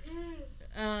that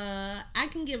I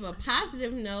can give a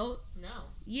positive note. No.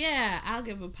 Yeah, I'll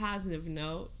give a positive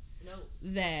note. No.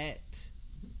 That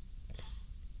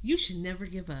you should never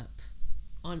give up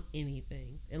on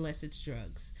anything unless it's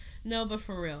drugs. No, but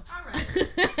for real. All right.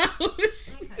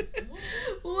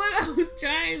 What I was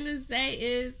trying to say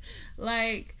is,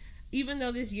 like, even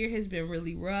though this year has been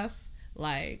really rough,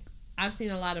 like, I've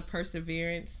seen a lot of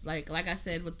perseverance. Like I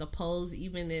said, with the polls,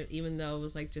 even though it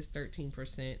was like just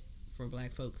 13% for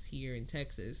black folks here in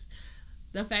Texas,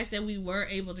 the fact that we were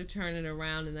able to turn it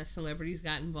around and that celebrities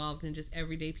got involved and just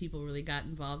everyday people really got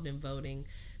involved in voting,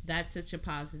 that's such a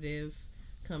positive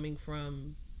coming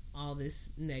from all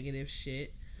this negative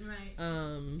shit. Right.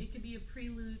 It could be a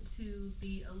prelude to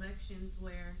the elections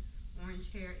where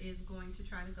orange hair is going to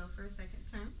try to go for a second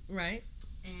term. Right.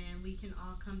 And we can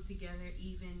all come together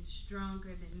even stronger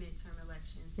than midterm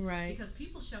elections. Right. Because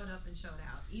people showed up and showed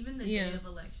out. Even the day of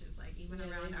elections, like even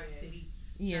around our city.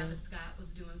 Travis Scott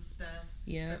was doing stuff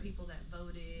for people that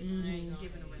voted,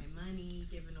 giving away money,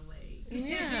 giving away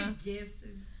gifts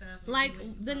and stuff. Like,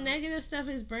 the negative stuff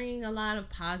is bringing a lot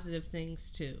of positive things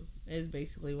too, is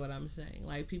basically what I'm saying.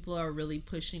 Like, people are really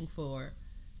pushing for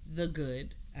the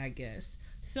good, I guess.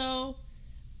 So,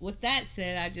 with that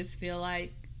said, I just feel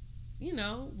like, you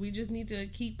know, we just need to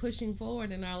keep pushing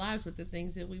forward in our lives with the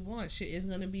things that we want. Shit is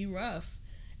going to be rough,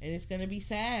 and it's going to be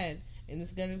sad, and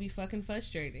it's going to be fucking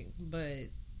frustrating.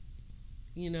 But,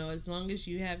 you know, as long as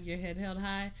you have your head held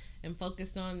high and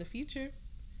focused on the future,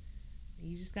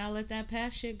 you just got to let that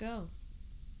past shit go.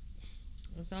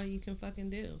 That's all you can fucking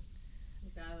do.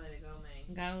 You gotta let it go,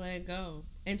 man. Gotta let it go.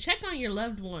 And check on your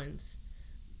loved ones,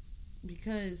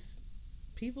 because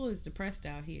people is depressed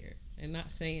out here, and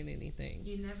not saying anything.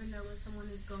 You never know what someone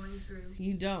is going through.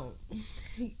 You don't.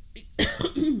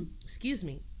 Excuse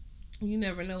me. You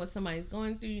never know what somebody's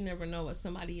going through. You never know what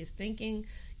somebody is thinking.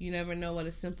 You never know what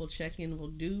a simple check-in will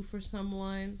do for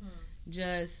someone.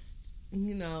 Just,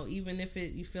 even if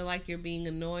you feel like you're being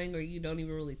annoying or you don't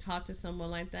even really talk to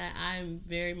someone like that, I'm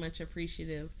very much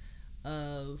appreciative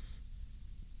of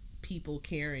people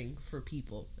caring for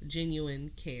people.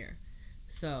 Genuine care.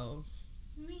 So,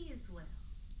 me as well.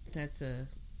 That's an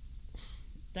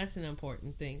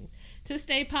important thing. To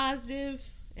stay positive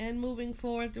and moving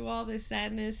forward through all this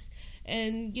sadness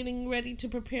and getting ready to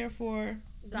prepare for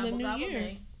the new year.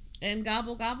 Day. And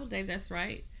Gobble Gobble Day, that's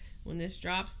right. When this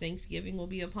drops, Thanksgiving will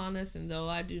be upon us, and though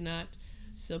I do not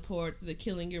support the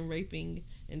killing and raping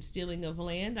and stealing of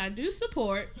land, I do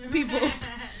support people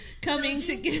coming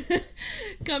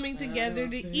together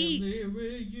to eat.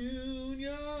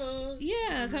 Reunion.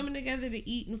 Yeah, coming together to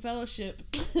eat and fellowship.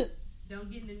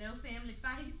 Don't get into no family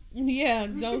fights. Yeah,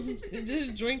 don't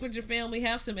just drink with your family.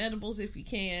 Have some edibles if you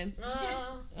can.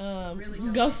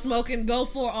 Really go smoking. Go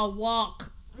for a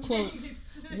walk. Quotes.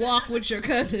 Walk with your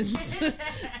cousins. Why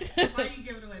are you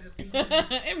giving away the secret?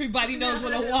 Everybody knows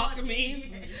what a walk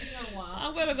means.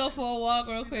 I'm gonna go for a walk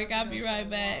real quick. I'll be right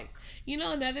back.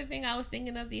 Another thing I was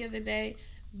thinking of the other day.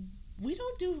 We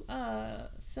don't do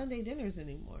Sunday dinners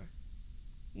anymore.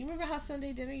 You remember how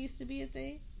Sunday dinner used to be a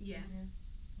thing? Yeah.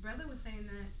 Brother was saying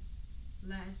that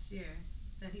last year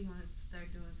that he wanted to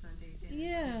start doing Sunday dinners.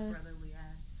 Yeah. His brotherly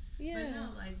ass. Yeah. But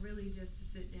no, like really just to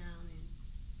sit down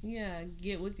and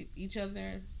get with each other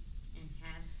and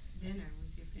have dinner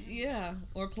with your family. Yeah,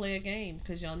 or play a game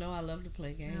because y'all know I love to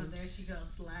play games. Oh, there she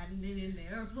goes, sliding it in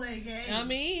there. Or play a game. I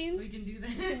mean, we can do that.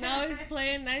 We can always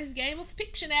play a nice game of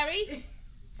Pictionary.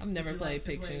 I've never played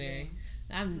Pictionary.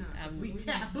 We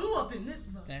taboo up in this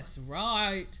book. That's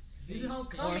right. You don't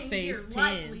come or in Phase here 10.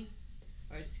 lightly.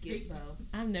 Or Skip-Bo.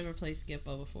 I've never played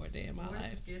Skip-Bo before a day in my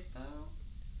life. Skip-Bo?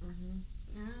 Mm-hmm.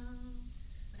 No.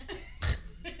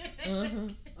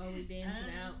 Oh, we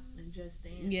dancing out and Just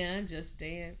Dance. Yeah, Just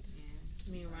Dance.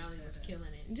 Yeah. Me and Riley was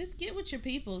killing it. Just get with your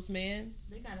peoples, man.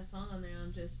 They got a song on there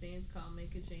on Just Dance called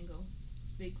Make a Jingle.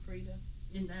 It's Big Frida.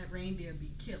 And that reindeer be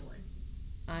killing.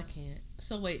 I can't.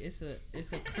 So wait, it's a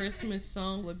Christmas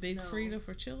song with Big Frida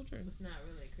for children? It's not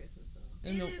really a Christmas song.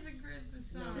 It is a Christmas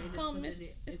song. No, it's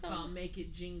called Make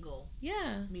It Jingle.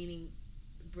 Yeah. Meaning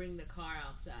bring the car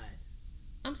outside.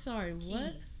 I'm sorry,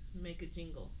 what? Keys, make a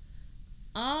jingle.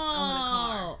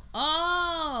 Oh,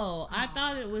 I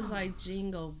thought it was like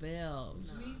Jingle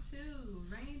Bells. No. Me too.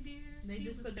 Reindeer. They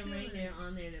just put the reindeer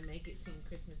on there to make it seem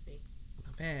Christmassy.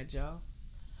 My bad, y'all.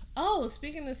 Oh,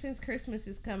 speaking of since Christmas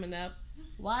is coming up,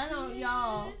 why don't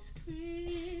y'all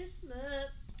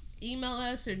email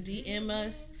us or DM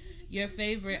us your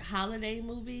favorite holiday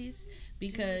movies?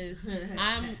 Because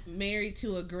I'm married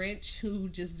to a Grinch who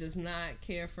just does not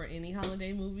care for any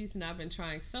holiday movies, and I've been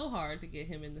trying so hard to get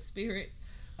him in the spirit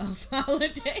of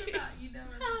holidays.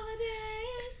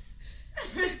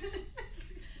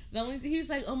 Holidays. He's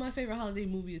like, oh, my favorite holiday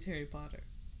movie is Harry Potter.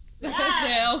 Yes. I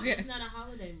said, okay. It's not a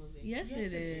holiday movie. Yes,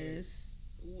 it is.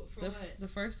 For what? The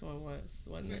first one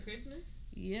wasn't For it? Christmas?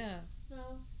 Yeah.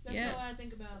 No, that's not what I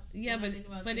think about. Yeah, but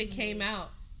it came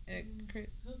out.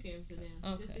 Who cares for them?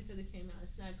 Okay. Just because it came out,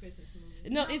 it's not a Christmas movie.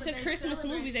 No, it's a Christmas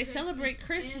movie. They celebrate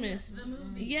Christmas. The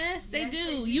movie. Yes, they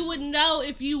do. You would know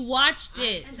if you watched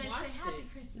it. And they say Happy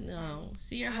Christmas. No,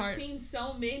 see your heart. I've seen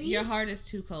so many. Your heart is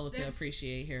too cold to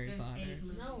appreciate Harry Potter.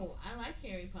 No, I like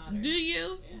Harry Potter. Do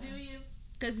you? Yeah. Do you?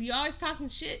 Because you always talking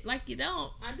shit like you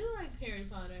don't. I do like Harry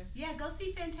Potter. Yeah, go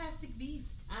see Fantastic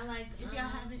Beast. I like. If y'all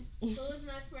haven't. Who is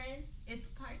my friend? It's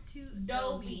part 2.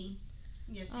 Dobby.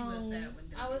 Yeah, she was sad when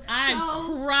Dobby I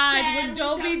cried when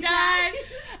Dobby died.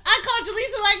 I called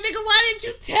Jaleesa like, nigga, why didn't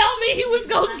you tell me he was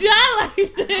gonna die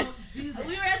like this? We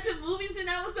were at the movies and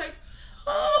I was like,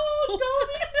 oh,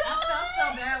 Dobby. I felt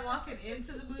so bad walking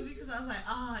into the movie because I was like,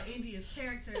 India's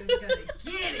character is gonna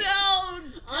get it. No,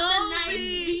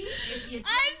 Dobby.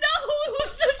 I know, it was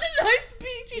such a nice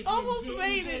beach. He almost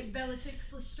made it.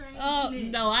 Bellatrix Lestrange. Oh,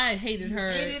 no, I hated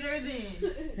her. Hated her then.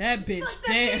 That bitch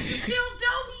dead. That bitch killed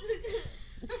Dobby.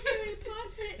 Harry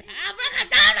Potter.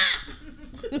 Abracadabra!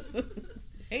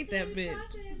 Hate that bitch. Harry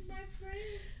Potter is my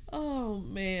friend. Oh,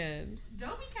 man.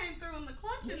 Dobby came through in the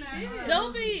clutch in there.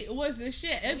 Dobby was the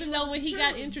shit. Even though when he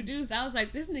got introduced, I was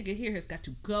like, this nigga here has got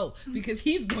to go because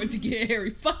he's going to get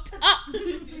Harry fucked up.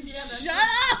 Shut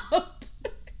up.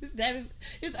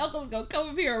 His uncle is going to come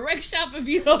up here and wreck shop if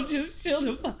you don't just chill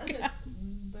the fuck out.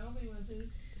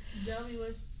 Dobby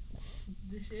was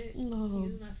the shit. Oh.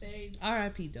 He was my fave.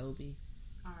 R.I.P. Dobby.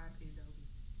 R.I.P. Dobby.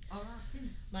 R.I.P.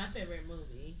 My favorite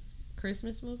movie.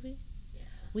 Christmas movie?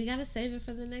 We gotta save it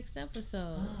for the next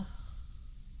episode.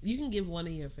 You can give one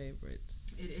of your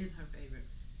favorites. It is her favorite.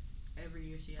 Every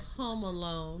year she has Home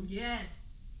Alone. Yes.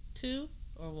 2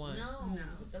 or 1? No.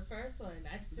 The first one.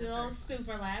 I still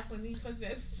super laugh when he puts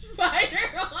that spider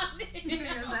on it.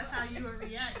 Because that's how you would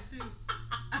react too.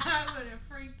 I would have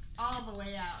freaked all the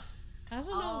way out. I don't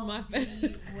know my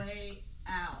favorite. Way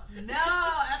out. No,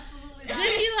 absolutely not.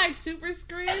 Did he like super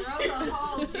scream? Throw the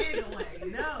whole kid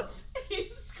away. No. He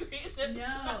screamed at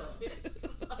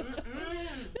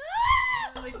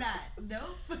Really not.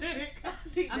 Nope. I'm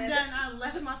done. I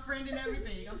left my friend and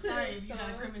everything. I'm sorry if you got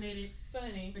incriminated.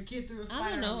 Funny. The kid threw a spider.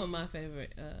 I don't know what my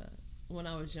favorite. When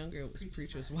I was younger, it was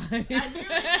Preacher's Wife. Because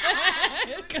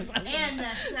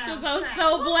I was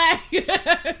so black.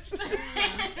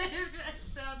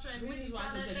 Preacher's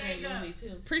Wife is a great movie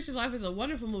too. Preacher's Wife is a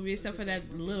wonderful movie, except for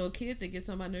that little kid that gets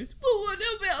on my nerves. But what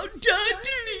about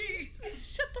Dudley?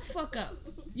 Shut the fuck up.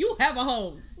 You have a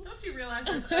home. Don't you realize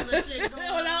there's other shit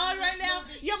going on right now?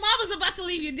 Your mama's about to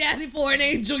leave your daddy for an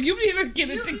angel. You need to get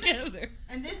it together.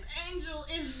 And this angel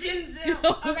is Denzel.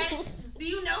 Alright? Do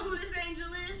you know who this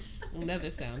angel is? Another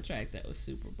soundtrack that was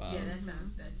super bomb. Yeah, that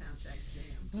soundtrack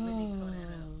jam. Whitney tore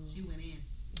that up. She went in.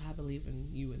 I believe in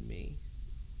you and me.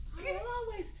 I will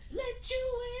always let you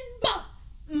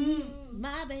in.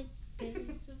 My baby. To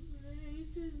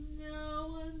places no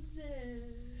one's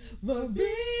ever been.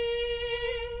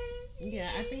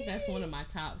 Yeah, I think that's one of my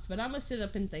tops. But I'm going to sit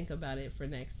up and think about it for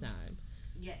next time.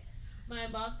 Yes. My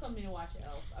boss told me to watch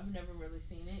Elf. I've never really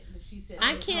seen it, but she said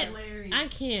hilarious. I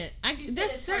can't.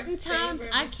 There's certain times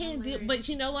I can't do. But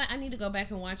you know what? I need to go back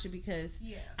and watch it because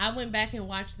I went back and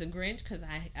watched The Grinch because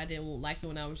I didn't like it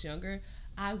when I was younger.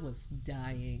 I was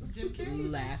dying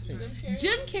laughing.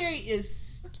 Jim Carrey is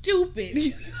stupid.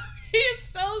 He is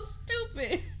so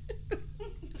stupid.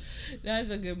 That's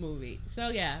a good movie. So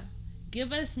yeah,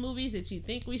 give us movies that you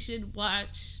think we should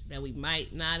watch that we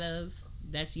might not have.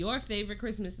 That's your favorite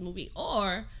Christmas movie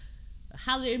or a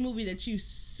holiday movie that you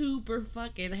super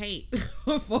fucking hate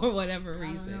for whatever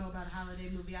reason. I don't know about a holiday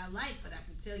movie I like, but I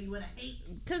can tell you what I hate.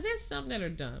 Because there's some that are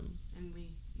dumb. And they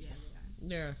are.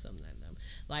 There are some that are dumb.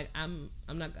 Like I'm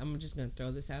just gonna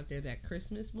throw this out there. That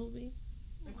Christmas movie,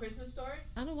 The Christmas Story.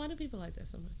 I don't know why do people like that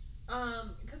so much.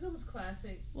 Because it was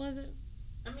classic. Was it?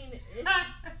 I mean,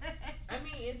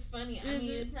 it's funny.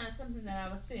 It's not something that I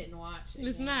would sit and watch.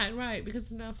 It's not, right,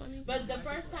 because it's not funny. But the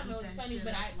first time it was funny,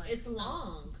 but it's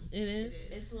long. It is?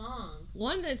 It's long.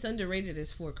 One that's underrated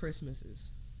is Four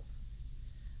Christmases.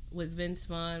 With Vince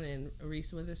Vaughn and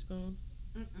Reese Witherspoon.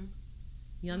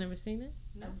 Y'all never seen it?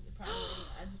 No. Probably.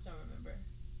 I just don't remember.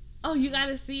 Oh, you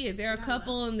gotta see it. They're a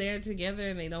couple and they're together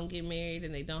and they don't get married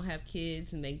and they don't have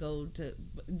kids and they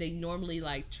normally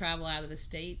like travel out of the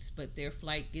States, but their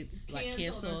flight gets like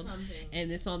canceled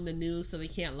and it's on the news, so they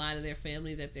can't lie to their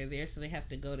family that they're there, so they have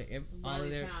to go to all of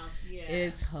their house. Yeah.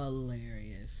 It's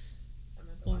hilarious.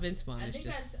 Well, Vince Vaughn is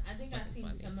just I think I've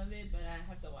seen some of it, but I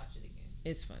have to watch it again.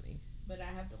 It's funny. But I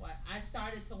have to watch. I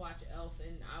started to watch Elf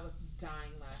and I was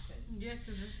dying laughing. Yeah,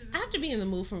 I have to be in the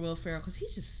mood for Will Ferrell because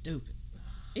he's just stupid.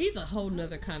 He's a whole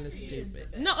nother kind of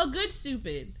stupid. No, a good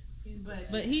stupid.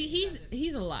 But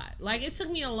he's a lot. Like, it took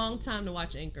me a long time to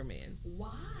watch Anchorman.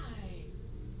 Why?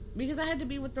 Because I had to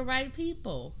be with the right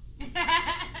people. And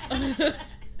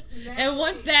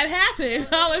once that happened,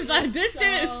 I was like, this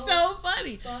shit is so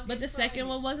funny. But the second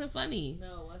one wasn't funny.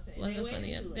 No, it wasn't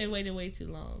funny. They waited way too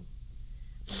long.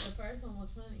 But the first one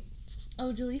was funny.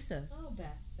 Oh, Jaleesa. Oh,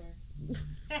 bastard.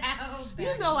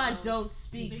 You know I don't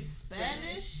speak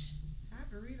Spanish. Our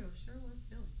burrito sure was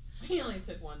filling. He only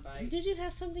took one bite. Did you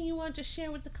have something you wanted to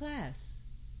share with the class?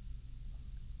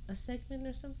 A segment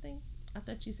or something? I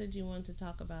thought you said you wanted to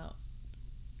talk about.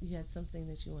 You had something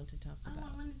that you wanted to talk about.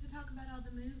 I wanted to talk about all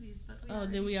the movies, but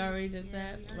did we already did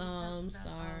that? I'm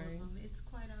sorry. It's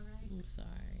quite alright. I'm sorry.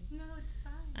 No, it's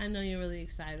fine. I know you're really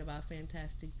excited about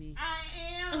Fantastic Beasts. I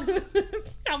am.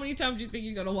 How many times do you think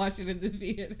you're gonna watch it in the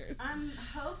theaters? I'm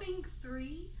hoping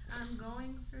 3. I'm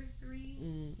going for 3.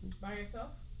 By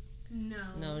yourself?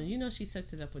 No. No, you know she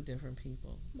sets it up with different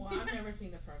people. Well, I've never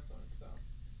seen the first one, so.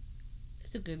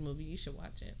 It's a good movie. You should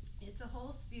watch it. It's a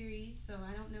whole series, so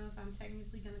I don't know if I'm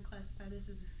technically going to classify this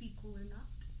as a sequel or not.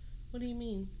 What do you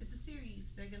mean? It's a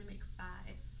series. They're going to make 5.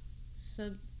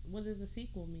 So, what does a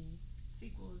sequel mean?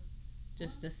 Sequels.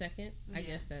 Just a second? Yeah. I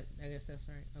guess that's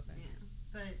right. Okay. Yeah,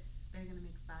 but they're going to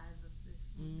make 5 of this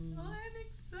one. So I'm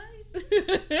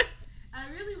excited. I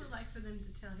really would like for them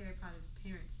to tell Harry Potter's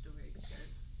parents' story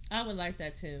because I would like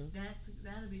that too.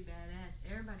 That'll be badass.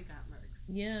 Everybody got murked.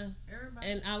 Yeah. Everybody.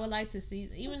 And I would like to see,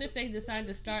 even if they decide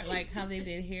to start like how they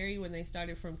did Harry when they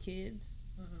started from kids.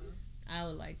 I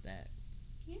would like that.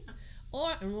 Yeah.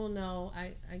 Or, well, no,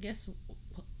 I guess...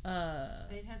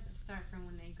 they'd have to start from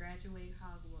when they graduate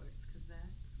Hogwarts, because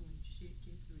that's when shit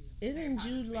gets real. Isn't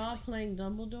Jude Law playing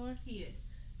Dumbledore? He is.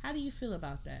 How do you feel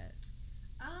about that?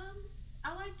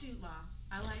 I like Jude Law.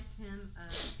 I liked him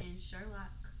in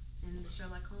Sherlock, in the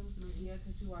Sherlock Holmes movie. Yeah,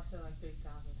 because you watched it like 3,000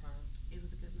 times. It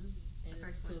was a good movie. And the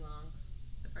first too long.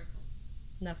 The first one.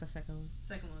 Not the second one.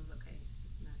 Second one was okay.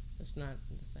 It's not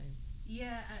the same.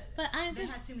 Yeah, but they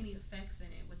had too many effects in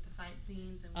it with the fight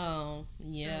scenes and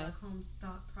Sherlock Holmes'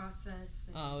 thought process.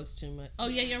 It's too much. Oh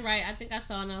yeah, you're right. I think I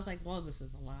saw it and I was like, well, this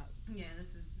is a lot. Yeah,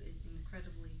 this is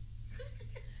incredibly.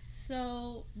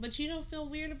 So, but you don't feel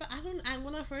weird about?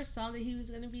 When I first saw that he was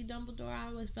going to be Dumbledore, I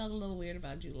always felt a little weird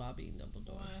about Jude Law being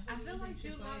Dumbledore. I feel like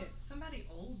Jude Law, somebody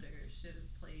older should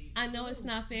have played. I know it's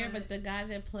not fair, but the guy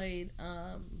that played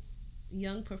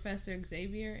young Professor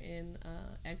Xavier in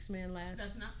X-Men last.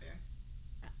 That's not fair.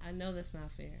 I know that's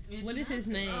not fair. What is his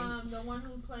name? The one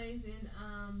who plays in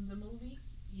the movie.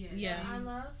 Yeah. I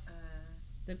love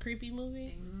the creepy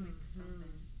movie. James something.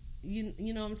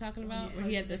 You know what I'm talking about? Where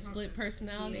he had the split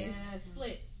personalities. Yeah,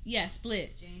 Split. Yeah,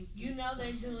 Split. James. You know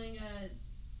they're doing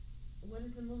what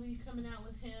is the movie coming out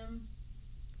with him?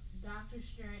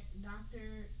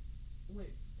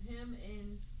 With him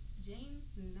and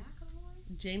James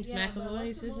McAvoy. James McAvoy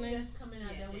is his name. That's coming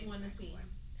out that we want to see.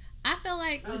 I feel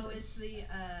like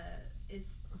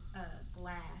it's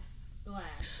Glass.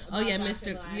 Oh yeah,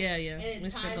 Mr. Glass. Yeah, and it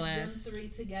Mr. ties Glass. them three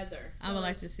together. I would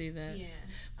like to see that. Yeah,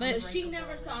 but she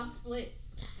never saw Split.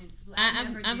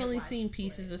 I've only seen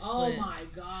pieces of Split. Oh my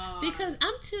god! Because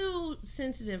I'm too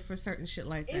sensitive for certain shit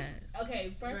like that.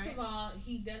 Okay, first of all,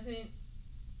 he doesn't.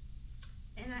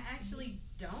 And I actually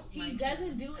don't. He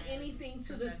doesn't do anything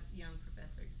to the young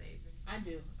Professor Xavier. I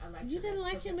do. I like. You didn't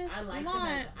like him as I liked why?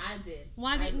 him as I did.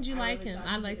 Why didn't you like him?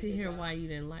 I'd like to hear job. why you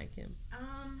didn't like him.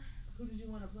 Who did you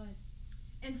want to play?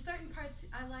 In certain parts,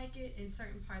 I like it. In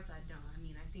certain parts, I don't. I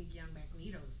mean, I think young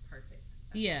Magneto is perfect.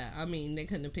 Yeah, I mean, they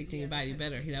couldn't have picked anybody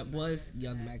better. That was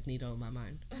young Magneto in my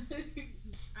mind. I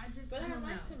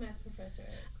liked him as Professor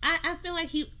X. I feel like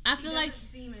he doesn't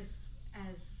seem as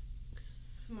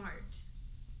smart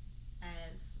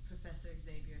as Professor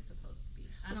Xavier is supposed to be.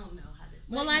 I don't know how this.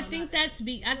 Well, I think that's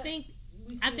I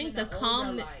think the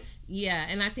calmness. Yeah,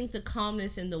 and I think the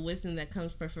calmness and the wisdom that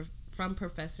comes from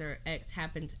Professor X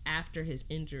happens after his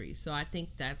injury. So I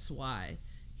think that's why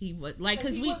he was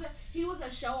because he was a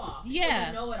show off. Yeah, he was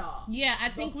a know-it-all. Yeah, I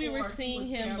think we were seeing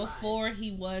him before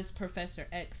he was Professor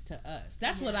X to us.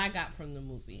 That's what I got from the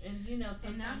movie. And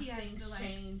sometimes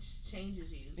things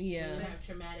changes you. Yeah, when you have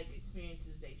traumatic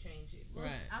experiences, they change you.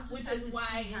 Right. Which is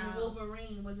why in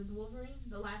Wolverine, was it Wolverine,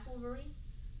 the last Wolverine?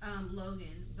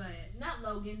 Logan, but not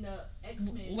Logan, the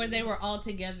X-Men, where they were all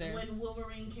together when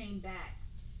Wolverine came back.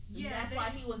 Yeah, that's why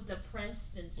he was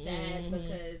depressed and sad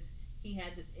because he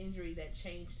had this injury that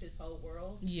changed his whole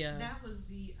world. Yeah, that was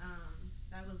the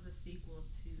sequel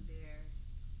to their.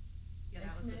 Yeah,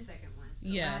 that was the second one.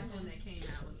 The last one that came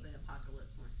out was the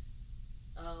Apocalypse one.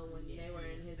 Oh, when they were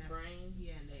in his brain.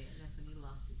 Yeah, and that's when he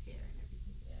lost his hair and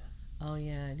everything. Yeah. Oh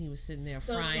yeah, and he was sitting there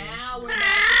frying. Now we're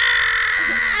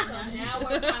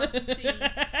about to see.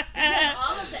 Because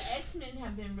all of the X-Men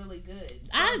have been really good.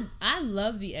 So, I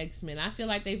love the X-Men. I feel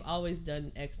like they've always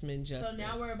done X-Men justice. So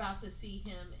now we're about to see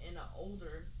him in an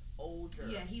older.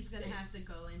 Yeah, he's going to have to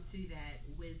go into that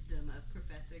wisdom of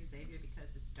Professor Xavier because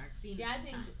it's Dark Phoenix.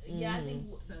 Yeah, I think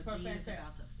so. Professor Jean is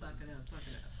about to fuck it up.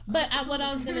 But what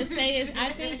I was going to say is, I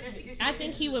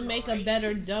think he would make a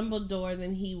better Dumbledore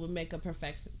than he would make a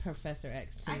Professor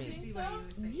X to me. I can see why you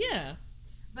would say yeah.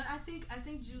 But I think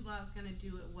Jude Law is gonna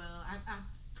do it well. I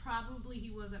probably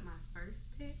he wasn't my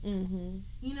first pick. Mm-hmm.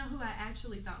 You know who I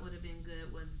actually thought would have been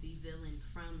good was the villain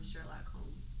from Sherlock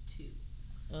Holmes 2.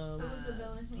 Who was the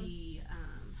villain?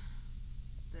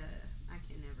 I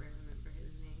can never remember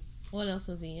his name. What else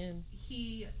was he in?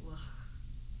 He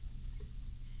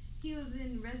was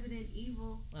in Resident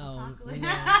Evil. Apocalypse.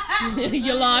 No.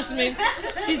 You lost me.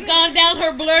 She's gone down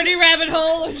her blurry rabbit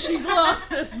hole and she's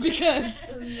lost us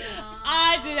because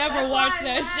I did ever watch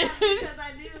that shit.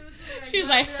 She was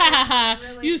like, ha ha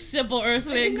ha, you simple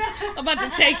earthlings. I'm about to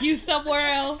take you somewhere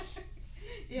else.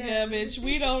 Yeah, bitch,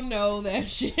 we don't know that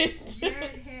shit.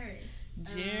 Jared Harris.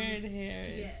 Jared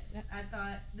Harris. Yes, I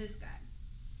thought this guy.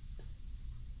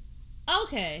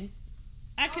 Okay.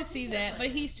 I could see that, but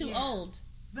he's too old.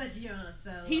 But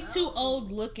he's too old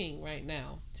looking right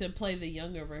now to play the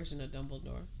younger version of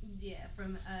Dumbledore. Yeah, for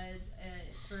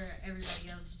everybody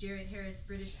else, Jared Harris,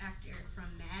 British actor from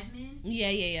Mad Men.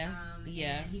 Yeah.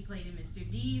 And he played in Mr.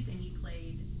 Deeds, and he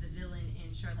played the villain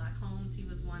in Sherlock Holmes. He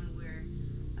was one where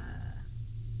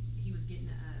he was getting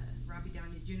Robbie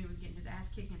Downey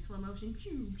kick in slow motion.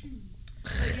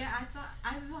 But yeah, I thought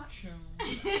I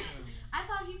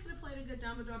thought he could have played a good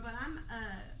Dumbledore, but I'm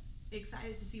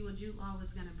excited to see what Jude Law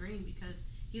was going to bring, because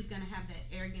he's going to have that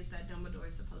arrogance that Dumbledore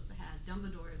is supposed to have.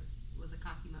 Dumbledore was a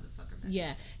cocky motherfucker.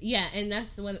 Yeah, and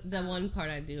that's what the one part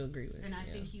I do agree with. And I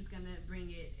think he's going to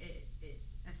bring it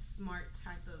a smart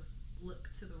type of look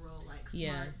to the role, like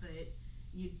smart, but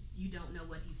you don't know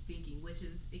what he's thinking, which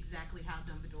is exactly how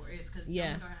Dumbledore is, because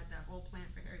Dumbledore had that whole plan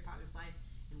for Harry Potter's life.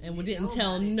 And we didn't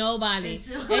tell nobody.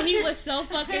 And he was so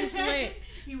fucking slick.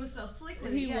 He was so slick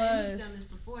with it. He's done this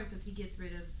before, because he gets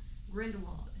rid of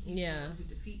Grindelwald. He's the one who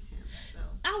defeats him. So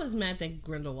I was mad that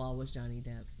Grindelwald was Johnny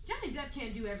Depp. Johnny Depp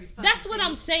can't do every fucking That's what thing.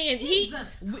 I'm saying.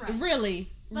 Jesus Christ. Really.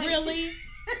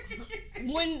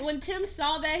 When Tim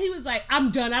saw that, he was like,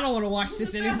 I'm done. I don't want to watch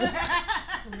this anymore. Johnny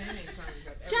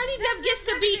Depp gets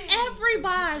to be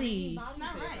everybody.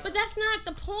 But that's not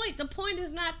the point. The point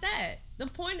is not that. The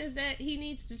point is that he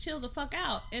needs to chill the fuck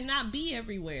out and not be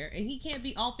everywhere. And he can't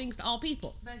be all things to all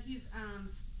people. But he's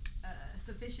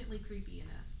sufficiently creepy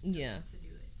enough to do it.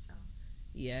 So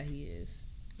yeah, he is.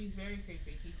 He's very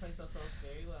creepy. He plays those roles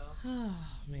very well. Oh,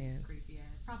 man. He's creepy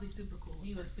ass. Probably super cool.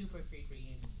 He was super creepy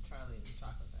in Charlie and the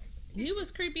Chocolate Factory. He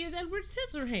was creepy as Edward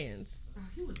Scissorhands. Oh,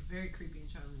 he was very creepy in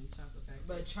Charlie and the Chocolate Factory.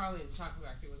 But Charlie and the Chocolate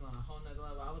Factory was on a whole nother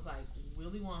level. I was like,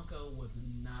 Willy Wonka was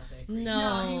not that crazy.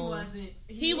 No, he wasn't.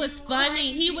 He was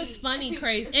funny. He was funny,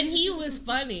 crazy. And he was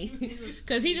funny.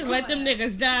 Because he just let them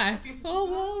niggas die. Oh,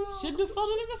 well, shouldn't have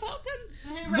fallen in the fountain.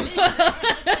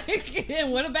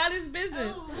 And what about his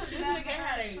business? This nigga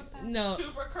had a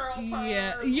super curl perm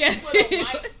yeah. with a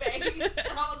white face.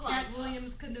 I was like, Cat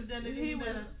Williams couldn't have done it any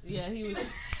better. Yeah, he was.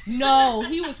 No,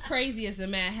 he was crazy as the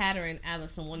Mad Hatter in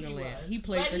Alice in Wonderland. He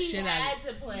played the shit out of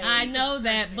it. I know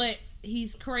that, but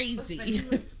he's crazy.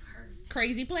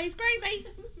 Crazy plays crazy.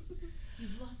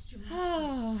 You've lost your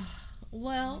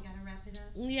well, we gotta wrap it up.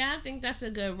 Yeah, I think that's a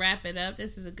good wrap it up.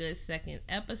 This is a good second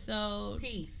episode.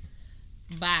 Peace.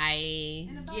 Bye.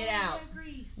 Get out.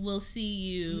 We'll see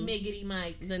you Miggity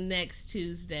Mike the next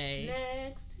Tuesday.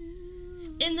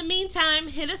 In the meantime,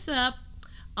 hit us up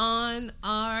on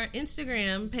our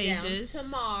Instagram pages. Down to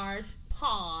Mars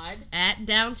Pod. At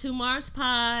Down to Mars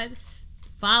Pod.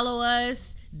 Follow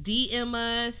us. DM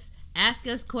us. Ask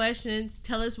us questions.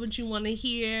 Tell us what you want to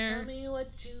hear. Tell me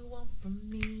what you want from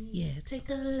me. Yeah, take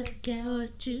a look at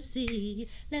what you see.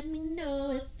 Let me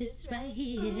know if it's right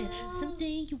here.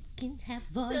 Something you can have,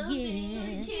 you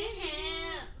can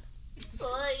have.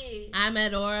 I'm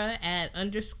Adora at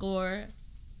 _ADORA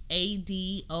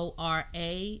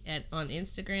on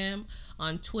Instagram.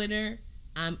 On Twitter,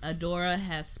 I'm Adora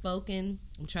Has Spoken.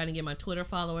 I'm trying to get my Twitter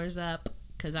followers up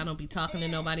because I don't be talking to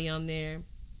nobody on there.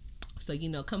 So,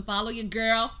 come follow your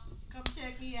girl. Come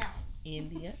check me out.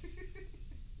 India.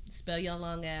 Spell your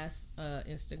long ass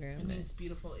Instagram. It means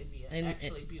beautiful India.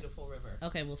 Actually, beautiful river.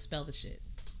 Okay, we'll spell the shit.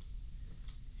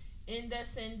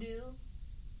 Indasindu.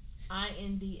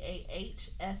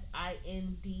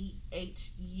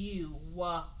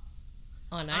 INDAHSINDHU.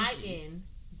 On IG.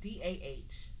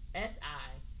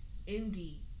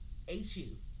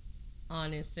 INDAHSINDHU.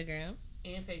 On Instagram.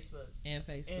 And Facebook.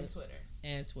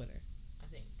 And Twitter. I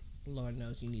think. Lord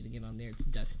knows you need to get on there. It's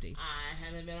dusty. I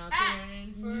haven't been on Twitter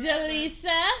in forever.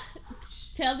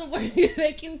 Jalisa, tell them where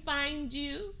they can find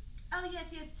you. Oh,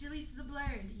 yes, Jalisa the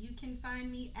Blurred. You can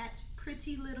find me at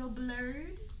Pretty Little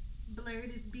Blurred.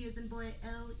 Blurred is B as in boy,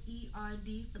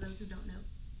 LERD, for those who don't know.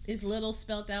 Is little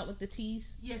spelled out with the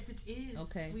T's? Yes, it is.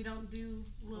 Okay. We don't do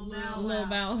little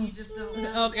bow. You just don't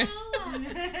know. Okay.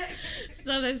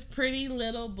 So that's Pretty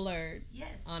Little Blurred.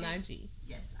 Yes. On IG.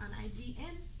 Yes, on IG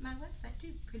and my website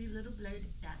too,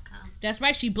 prettylittleblurred.com. That's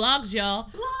right, she blogs, y'all.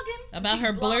 Blogging. About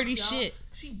her blurty shit.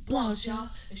 She blogs, y'all.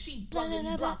 And she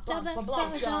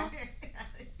blogs, y'all.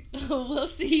 We'll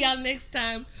see y'all next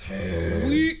time.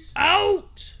 We out.